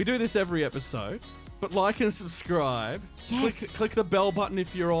 we do this every episode, but like and subscribe. Yes. Click the bell button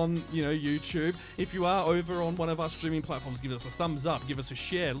if you're on, YouTube. If you are over on one of our streaming platforms, give us a thumbs up, give us a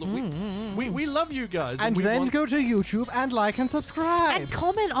share. Look, we love you guys. And we then want- go to YouTube and like and subscribe. And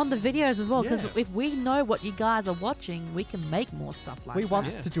comment on the videos as well, because Yeah. if we know what you guys are watching, we can make more stuff like we that. want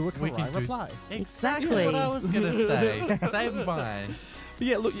Yeah. to do a We can kawaii do- reply. Exactly. What I was going to say. Same mine. But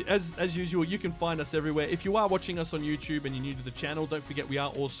yeah, look, as usual, you can find us everywhere. If you are watching us on YouTube and you're new to the channel, don't forget we are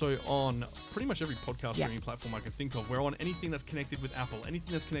also on pretty much every podcast Yeah. streaming platform I can think of. We're on anything that's connected with Apple,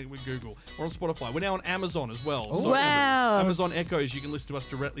 anything that's connected with Google. We're on Spotify. We're now on Amazon as well. Oh. Wow. Amazon Echoes, you can listen to us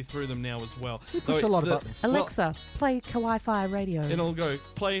directly through them now as well. We push a lot of buttons. Alexa, play Kawaii-Fi radio. It'll go,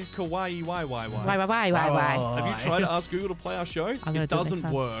 play Kawaii YYY. Why. Have you tried to ask Google to play our show? gonna It do it doesn't next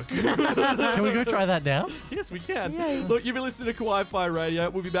time. work. Can we go try that now? Yes, we can. Yay. Look, you've been listening to Kawaii Fi Radio.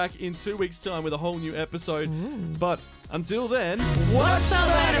 We'll be back in 2 weeks' time with a whole new episode. But until then, What's up,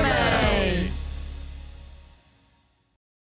 anime?